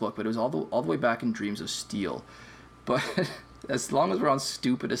even last book, but it was all the way back in Dreams of Steel. But as long as we're on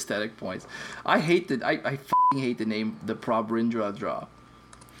stupid aesthetic points, I fucking hate the name, the Probrindra Dra.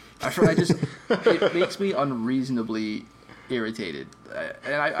 It makes me unreasonably irritated.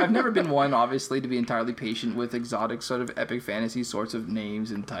 And I've never been one, obviously, to be entirely patient with exotic sort of epic fantasy sorts of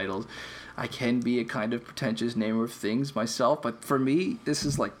names and titles. I can be a kind of pretentious namer of things myself, but for me, this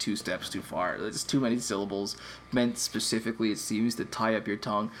is like 2 steps too far. It's too many syllables meant specifically, it seems, to tie up your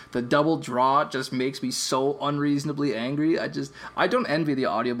tongue. The double draw just makes me so unreasonably angry. I don't envy the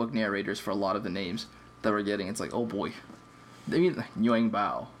audiobook narrators for a lot of the names that we're getting. It's like, oh boy. I mean, Nguyen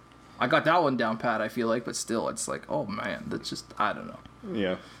Bao. I got that one down pat, I feel like, but still, it's like, oh man, that's just, I don't know.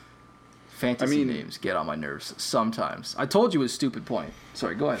 Yeah. Fantasy names get on my nerves sometimes. I told you it was a stupid point.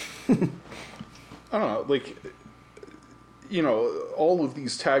 Sorry, go ahead. I don't know, like, you know, all of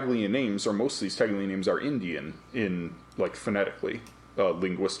these Taglian names, or most of these Taglian names, are Indian in, like, phonetically,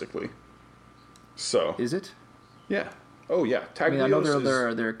 linguistically. So. Is it? Yeah. Oh, yeah. Taglios, I mean, I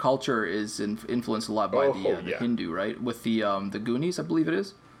know their culture is influenced a lot by the Hindu, right? With the Goonies, I believe it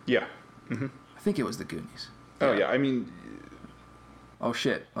is. Yeah. Mm-hmm. I think it was the Goonies. Oh, yeah. I mean... Oh,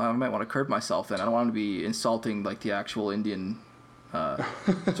 shit. I might want to curb myself then. I don't want to be insulting, like, the actual Indian...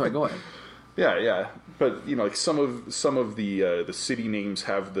 Sorry, go ahead. Yeah. But, you know, like, some of the city names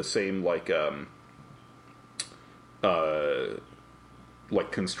have the same, like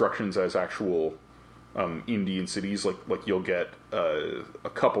constructions as actual Indian cities. Like you'll get a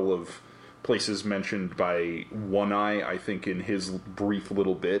couple of places mentioned by One Eye, I think, in his brief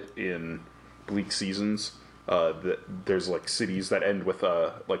little bit in Bleak Seasons. That there's like cities that end with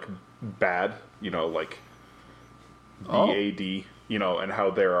like bad, you know, like BAD, you know, and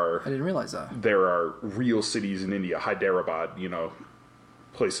how there are. I didn't realize that. There are real cities in India, Hyderabad, you know,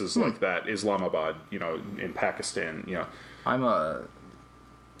 places like that, Islamabad, you know, in Pakistan, you know.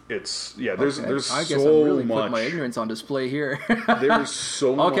 It's there's I guess so I'm really much. Putting my ignorance on display here. There's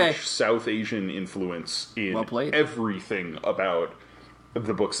so much South Asian influence in everything about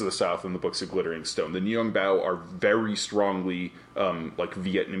the Books of the South and the Books of Glittering Stone. The Nguyen Bao are very strongly like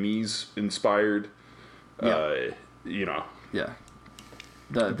Vietnamese inspired. You know. Yeah.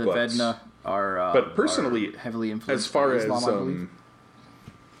 The Vedna are but personally, are heavily influenced as far by Islam,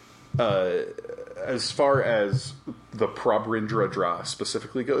 as far as the Probrindra Dra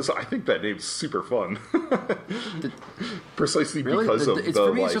specifically goes, I think that name's super fun. Precisely because of it's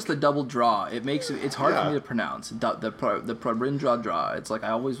for me, it's just the double draw. It makes it's hard for me to pronounce the Probrindra Dra. It's like I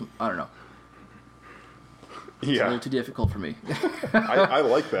don't know. It's a little too difficult for me. I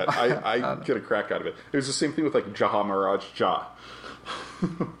like that. I get a crack out of it. It was the same thing with like Jahamaraj Jah.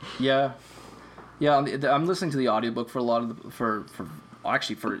 Yeah. I'm listening to the audiobook for a lot of for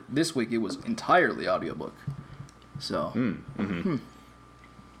this week. It was entirely audiobook. So I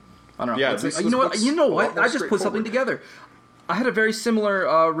don't know. Yeah, you know what? I just put something together. I had a very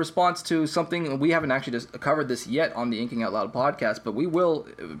similar response to something. We haven't actually just covered this yet on the Inking Out Loud podcast, but we will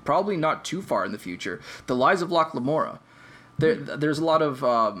probably not too far in the future. The Lies of Locke Lamora. There's a lot of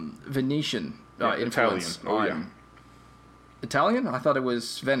Venetian influence on Italian. I thought it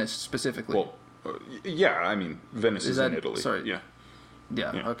was Venice specifically. Well, I mean Venice is in Italy. Sorry. Yeah.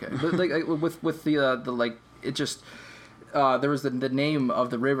 Okay. But like with the like it just. There was the name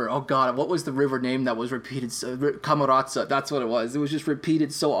of the river. Oh God, what was the river name that was repeated? Camarazza. That's what it was. It was just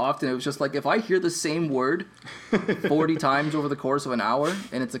repeated so often. It was just like if I hear the same word 40 times over the course of an hour,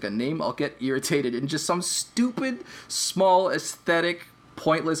 and it's like a name, I'll get irritated in just some stupid, small, aesthetic,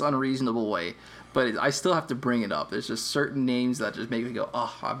 pointless, unreasonable way. But I still have to bring it up. There's just certain names that just make me go,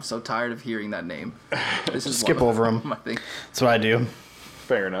 "Oh, I'm so tired of hearing that name." This is skip over them. I think that's what I do.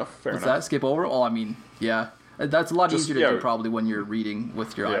 Fair enough. What's that? Skip over? Oh, I mean, yeah. That's a lot easier to do probably when you're reading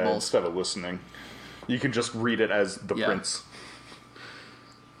with your eyeballs. Instead of listening. You can just read it as the prince.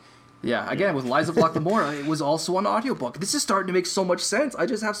 Yeah, again, with Lies of Locke Lamora, it was also an audiobook. This is starting to make so much sense. I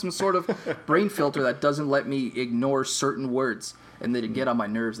just have some sort of brain filter that doesn't let me ignore certain words. And they get on my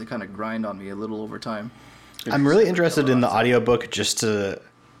nerves. They kind of grind on me a little over time. I'm really interested in the audiobook just to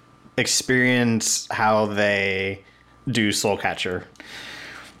experience how they do Soulcatcher.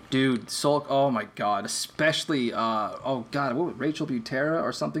 Dude, Soul. Oh my god, especially oh god, what was Rachel Butera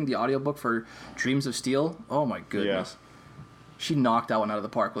or something? The audiobook for Dreams of Steel. Oh my goodness, she knocked that one out of the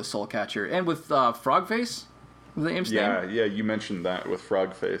park with Soulcatcher and with Frogface. Was the name's name? Yeah, you mentioned that with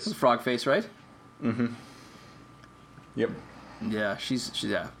Frogface. It's Frogface, right? Mm-hmm. Yep. Yeah,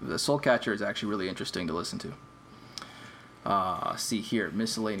 yeah. The Soulcatcher is actually really interesting to listen to. See here,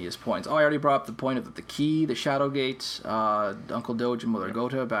 miscellaneous points. Oh, I already brought up the point of the key, the Shadowgate, Uncle Doge and Mother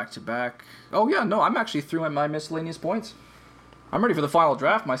Gota back to back. Oh yeah, no, I'm actually through my miscellaneous points. I'm ready for the final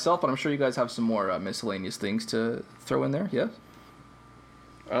draft myself, but I'm sure you guys have some more miscellaneous things to throw in there. Yes.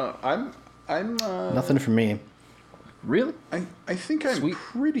 I'm Nothing for me. Really? I think I'm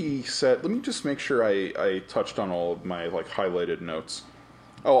pretty set. Let me just make sure I touched on all of my highlighted notes.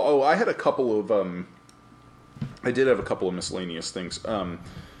 Oh, I had a couple of I did have a couple of miscellaneous things.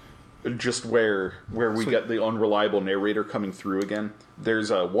 Just where we get the unreliable narrator coming through again.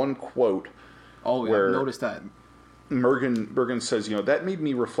 There's one quote. Oh, yeah, I've noticed that. Bergen says, that made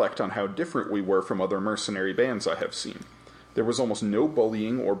me reflect on how different we were from other mercenary bands I have seen. There was almost no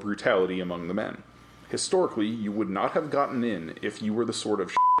bullying or brutality among the men. Historically, you would not have gotten in if you were the sort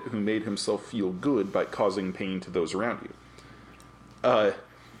of who made himself feel good by causing pain to those around you.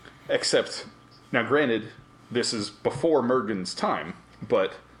 Except, now granted, this is before Mergen's time,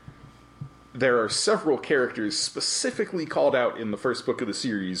 but there are several characters specifically called out in the first book of the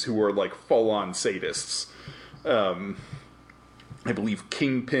series who are full-on sadists. I believe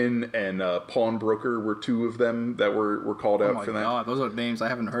Kingpin and Pawnbroker were two of them that were called out for that. Oh my god, those are names I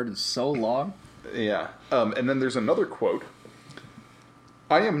haven't heard in so long. Yeah. And then there's another quote.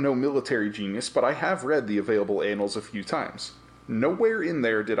 I am no military genius, but I have read the available annals a few times. Nowhere in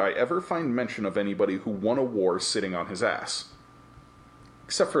there did I ever find mention of anybody who won a war sitting on his ass.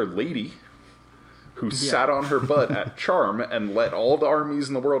 Except for a lady who sat on her butt at Charm and let all the armies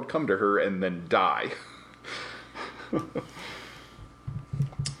in the world come to her and then die.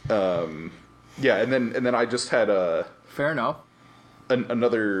 Yeah, and then I just had fair enough.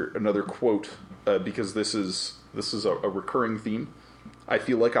 Another quote, because this is a recurring theme. I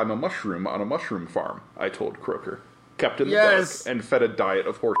feel like I'm a mushroom on a mushroom farm, I told Croker. Kept in the dark and fed a diet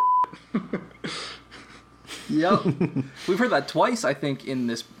of horse. Yep. We've heard that twice, I think, in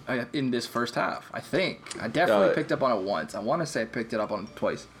this first half. I think. I definitely picked up on it once. I want to say I picked it up on it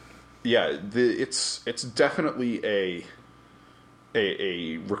twice. Yeah, it's definitely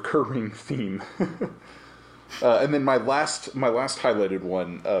a recurring theme. And then my last highlighted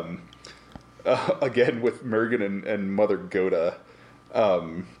one, again with Mergen and Mother Gota.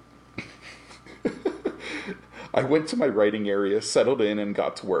 I went to my writing area, settled in, and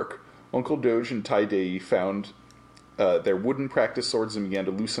got to work. Uncle Doge and Tai Dei found their wooden practice swords and began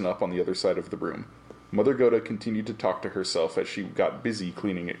to loosen up on the other side of the room. Mother Gota continued to talk to herself as she got busy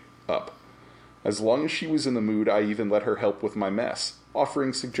cleaning it up. As long as she was in the mood, I even let her help with my mess,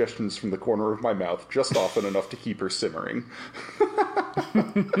 offering suggestions from the corner of my mouth just often enough to keep her simmering.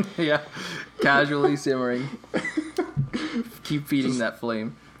 Yeah, casually simmering. Keep feeding that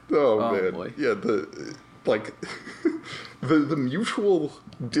flame. Oh man, boy. Yeah, the mutual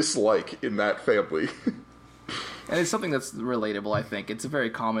dislike in that family. And it's something that's relatable, I think. It's a very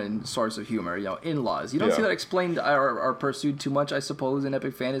common source of humor, in-laws. You don't see that explained or pursued too much, I suppose, in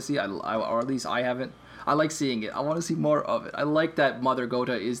epic fantasy, or at least I haven't. I like seeing it. I want to see more of it. I like that Mother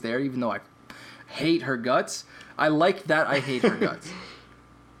Gota is there, even though I hate her guts. I like that I hate her guts.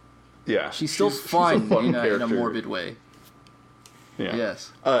 Yeah. She's still fun, she's a in a morbid way. Yeah.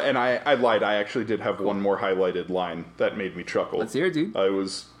 Yes. And I lied. I actually did have one more highlighted line that made me chuckle. Let's hear it, dude. I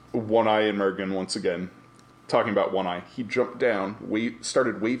was One Eye and Mergen once again. Talking about One Eye, he jumped down,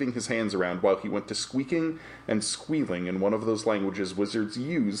 started waving his hands around while he went to squeaking and squealing in one of those languages wizards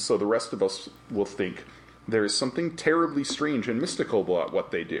use, so the rest of us will think there is something terribly strange and mystical about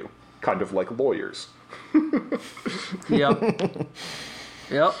what they do. Kind of like lawyers. Yep.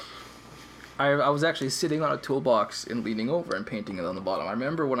 Yep. I was actually sitting on a toolbox and leaning over and painting it on the bottom. I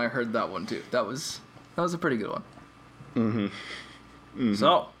remember when I heard that one, too. That was a pretty good one. Mm-hmm. Mm-hmm.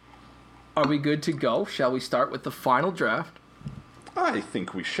 So, are we good to go? Shall we start with the final draft? I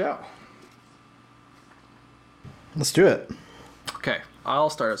think we shall. Let's do it. Okay, I'll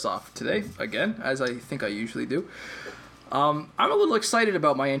start us off today, again, as I think I usually do. I'm a little excited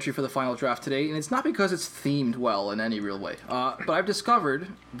about my entry for the final draft today, and it's not because it's themed well in any real way. But I've discovered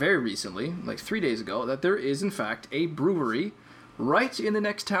very recently, like 3 days ago, that there is, in fact, a brewery right in the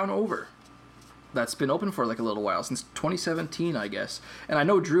next town over. that's been open for like a little while, since 2017, I guess. And I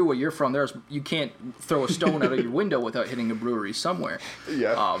know, Drew, where you're from, you can't throw a stone out of your window without hitting a brewery somewhere.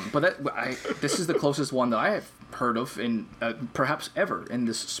 Yeah. But this is the closest one that I have heard of in perhaps ever in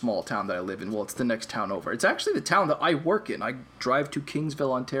this small town that I live in. Well, it's the next town over. It's actually the town that I work in. I drive to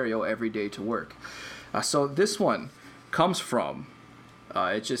Kingsville, Ontario every day to work. So this one comes from,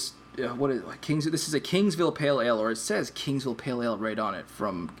 it's just, what is it? This is a Kingsville Pale Ale, or it says Kingsville Pale Ale right on it.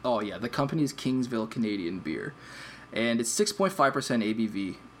 From the company's Kingsville Canadian Beer, and it's 6.5%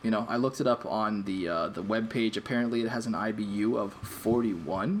 ABV. You know, I looked it up on the web page. Apparently, it has an IBU of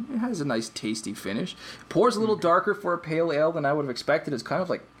 41. It has a nice, tasty finish. Pours a little darker for a pale ale than I would have expected. It's kind of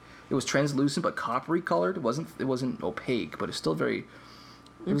like, it was translucent but coppery colored. It wasn't opaque, but it's still very.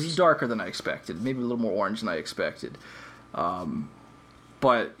 It was darker than I expected. Maybe a little more orange than I expected.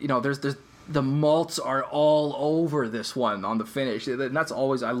 But, you know, there's the malts are all over this one on the finish. And that's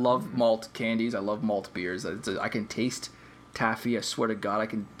always, I love malt candies. I love malt beers. I can taste taffy. I swear to God, I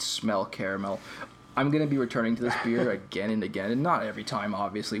can smell caramel. I'm going to be returning to this beer again and again. And not every time,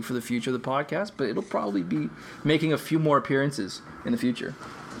 obviously, for the future of the podcast. But it'll probably be making a few more appearances in the future.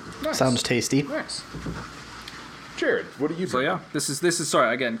 Nice. Sounds tasty. Nice. Jared, what do you think? So, yeah, this is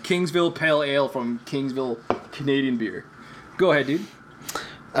sorry, again, Kingsville Pale Ale from Kingsville Canadian Beer. Go ahead, dude.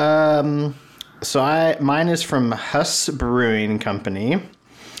 So mine is from Huss Brewing Company.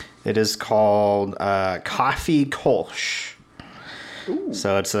 It is called Coffee Kolsch. Ooh.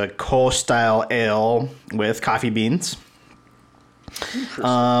 So it's a Kolsch style ale with coffee beans.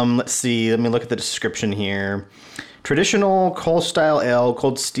 Let's see. Let me look at the description here. Traditional Kolsch style ale,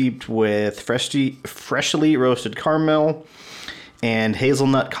 cold steeped with freshly roasted caramel and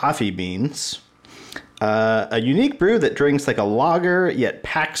hazelnut coffee beans. A unique brew that drinks like a lager, yet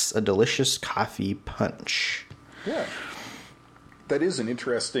packs a delicious coffee punch. Yeah. That is an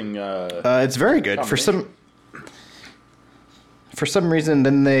interesting... it's very good. For some reason,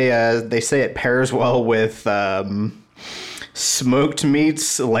 then they say it pairs well with smoked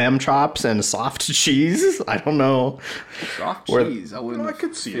meats, lamb chops, and soft cheese. I don't know. Soft cheese? I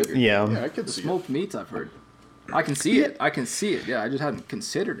could see it. Yeah. I could see smoked meats, I've heard. I can see it. Yeah, I just hadn't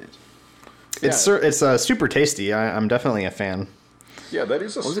considered it. It's super tasty. I'm definitely a fan. Yeah, that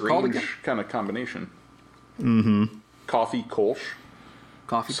is a strange kind of combination. Mm-hmm. Coffee Kolsch.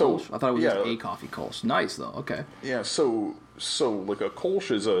 Coffee Kolsch? I thought it was just a coffee Kolsch. Nice, though. Okay. Yeah, so like a Kolsch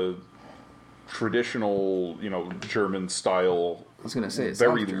is a traditional, German style. I was gonna say it's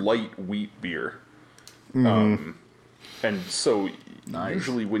very light wheat beer. Mm-hmm. And so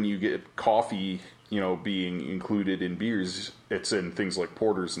usually when you get coffee, being included in beers, it's in things like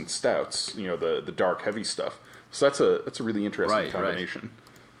porters and stouts. The dark, heavy stuff. So that's a really interesting combination.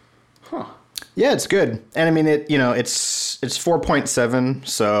 Right. Huh. Yeah, it's good, and I mean it's 4.7,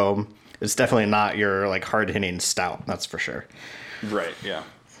 so it's definitely not your like hard hitting stout. That's for sure. Right. Yeah.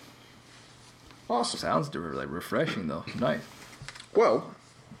 Awesome. Sounds like refreshing though. Nice. Well,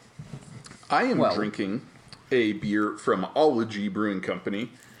 I am drinking a beer from Ology Brewing Company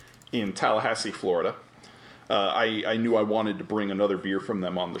in Tallahassee, Florida. I knew I wanted to bring another beer from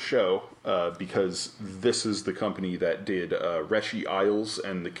them on the show because this is the company that did Reshi Isles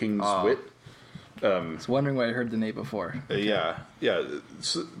and the King's Wit. I was wondering why I heard the name before. Yeah.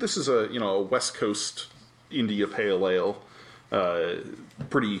 So this is a West Coast India Pale Ale.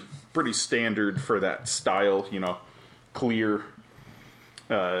 Pretty standard for that style. Clear,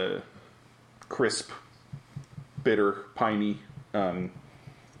 crisp, bitter, piney.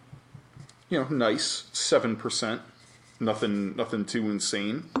 Nice 7%. Nothing too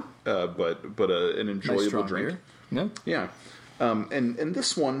insane. But an enjoyable nice drink. Beer. Yeah. And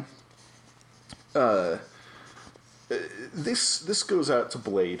this one. This goes out to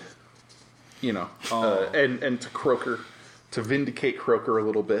Blade, and to Croker, to vindicate Croker a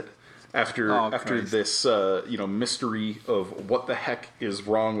little bit after this mystery of what the heck is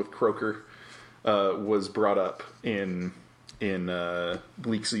wrong with Croker was brought up in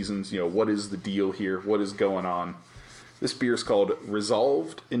Bleak Seasons. What is the deal here? What is going on? This beer is called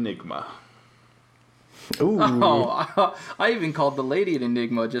Resolved Enigma. Ooh. Oh, I even called the lady an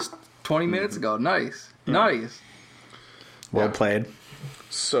Enigma just 20 minutes ago. Nice. Nice. Well played.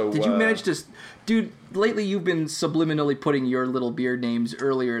 So did you manage to... Dude, lately you've been subliminally putting your little beer names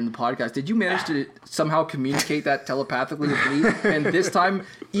earlier in the podcast. Did you manage to somehow communicate that telepathically with me? And this time,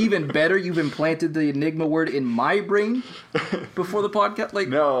 even better, you've implanted the Enigma word in my brain before the podcast?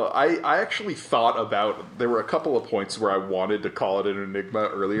 No, I actually thought about... There were a couple of points where I wanted to call it an Enigma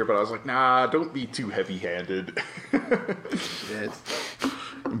earlier, but I was like, nah, don't be too heavy-handed. Yes.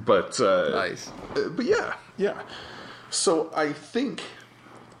 But nice. But yeah. So I think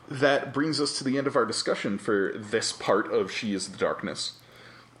that brings us to the end of our discussion for this part of She is the Darkness.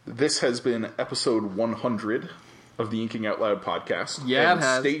 This has been episode 100 of the Inking Out Loud podcast. Yeah, and it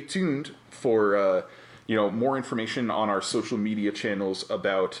has. Stay tuned for more information on our social media channels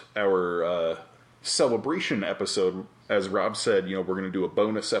about our celebration episode. As Rob said, we're going to do a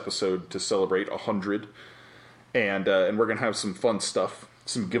bonus episode to celebrate 100, and we're going to have some fun stuff,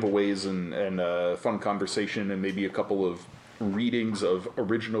 some giveaways and fun conversation, and maybe a couple of readings of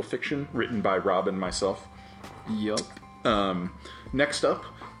original fiction written by Rob and myself. Yup. Next up,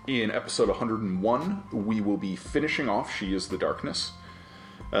 in episode 101, we will be finishing off She is the Darkness.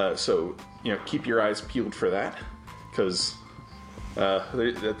 So, keep your eyes peeled for that, because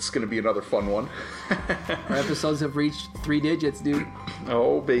that's going to be another fun one. Our episodes have reached 3 digits, dude.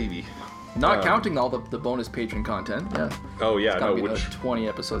 Oh, baby. Not counting all the bonus patron content. Yeah. Oh, yeah. Gotta be 20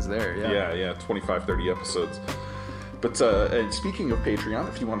 episodes there. Yeah. Yeah, 25, 30 episodes. But and speaking of Patreon,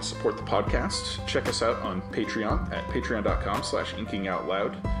 if you want to support the podcast, check us out on Patreon at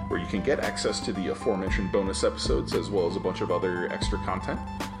patreon.com/inkingoutloud, where you can get access to the aforementioned bonus episodes as well as a bunch of other extra content.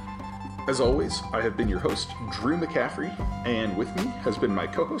 As always, I have been your host, Drew McCaffrey, and with me has been my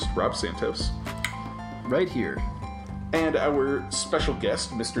co-host, Rob Santos. Right here. And our special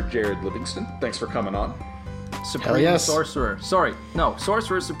guest, Mr. Jared Livingston. Thanks for coming on. Supreme yes. Sorcerer. Sorry, no,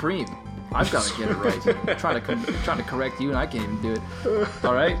 Sorcerer Supreme. I've got to get it right. trying to correct you, and I can't even do it.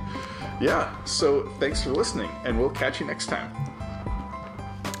 All right. Yeah, so thanks for listening, and we'll catch you next time.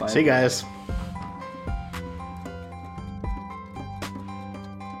 Bye. See you guys.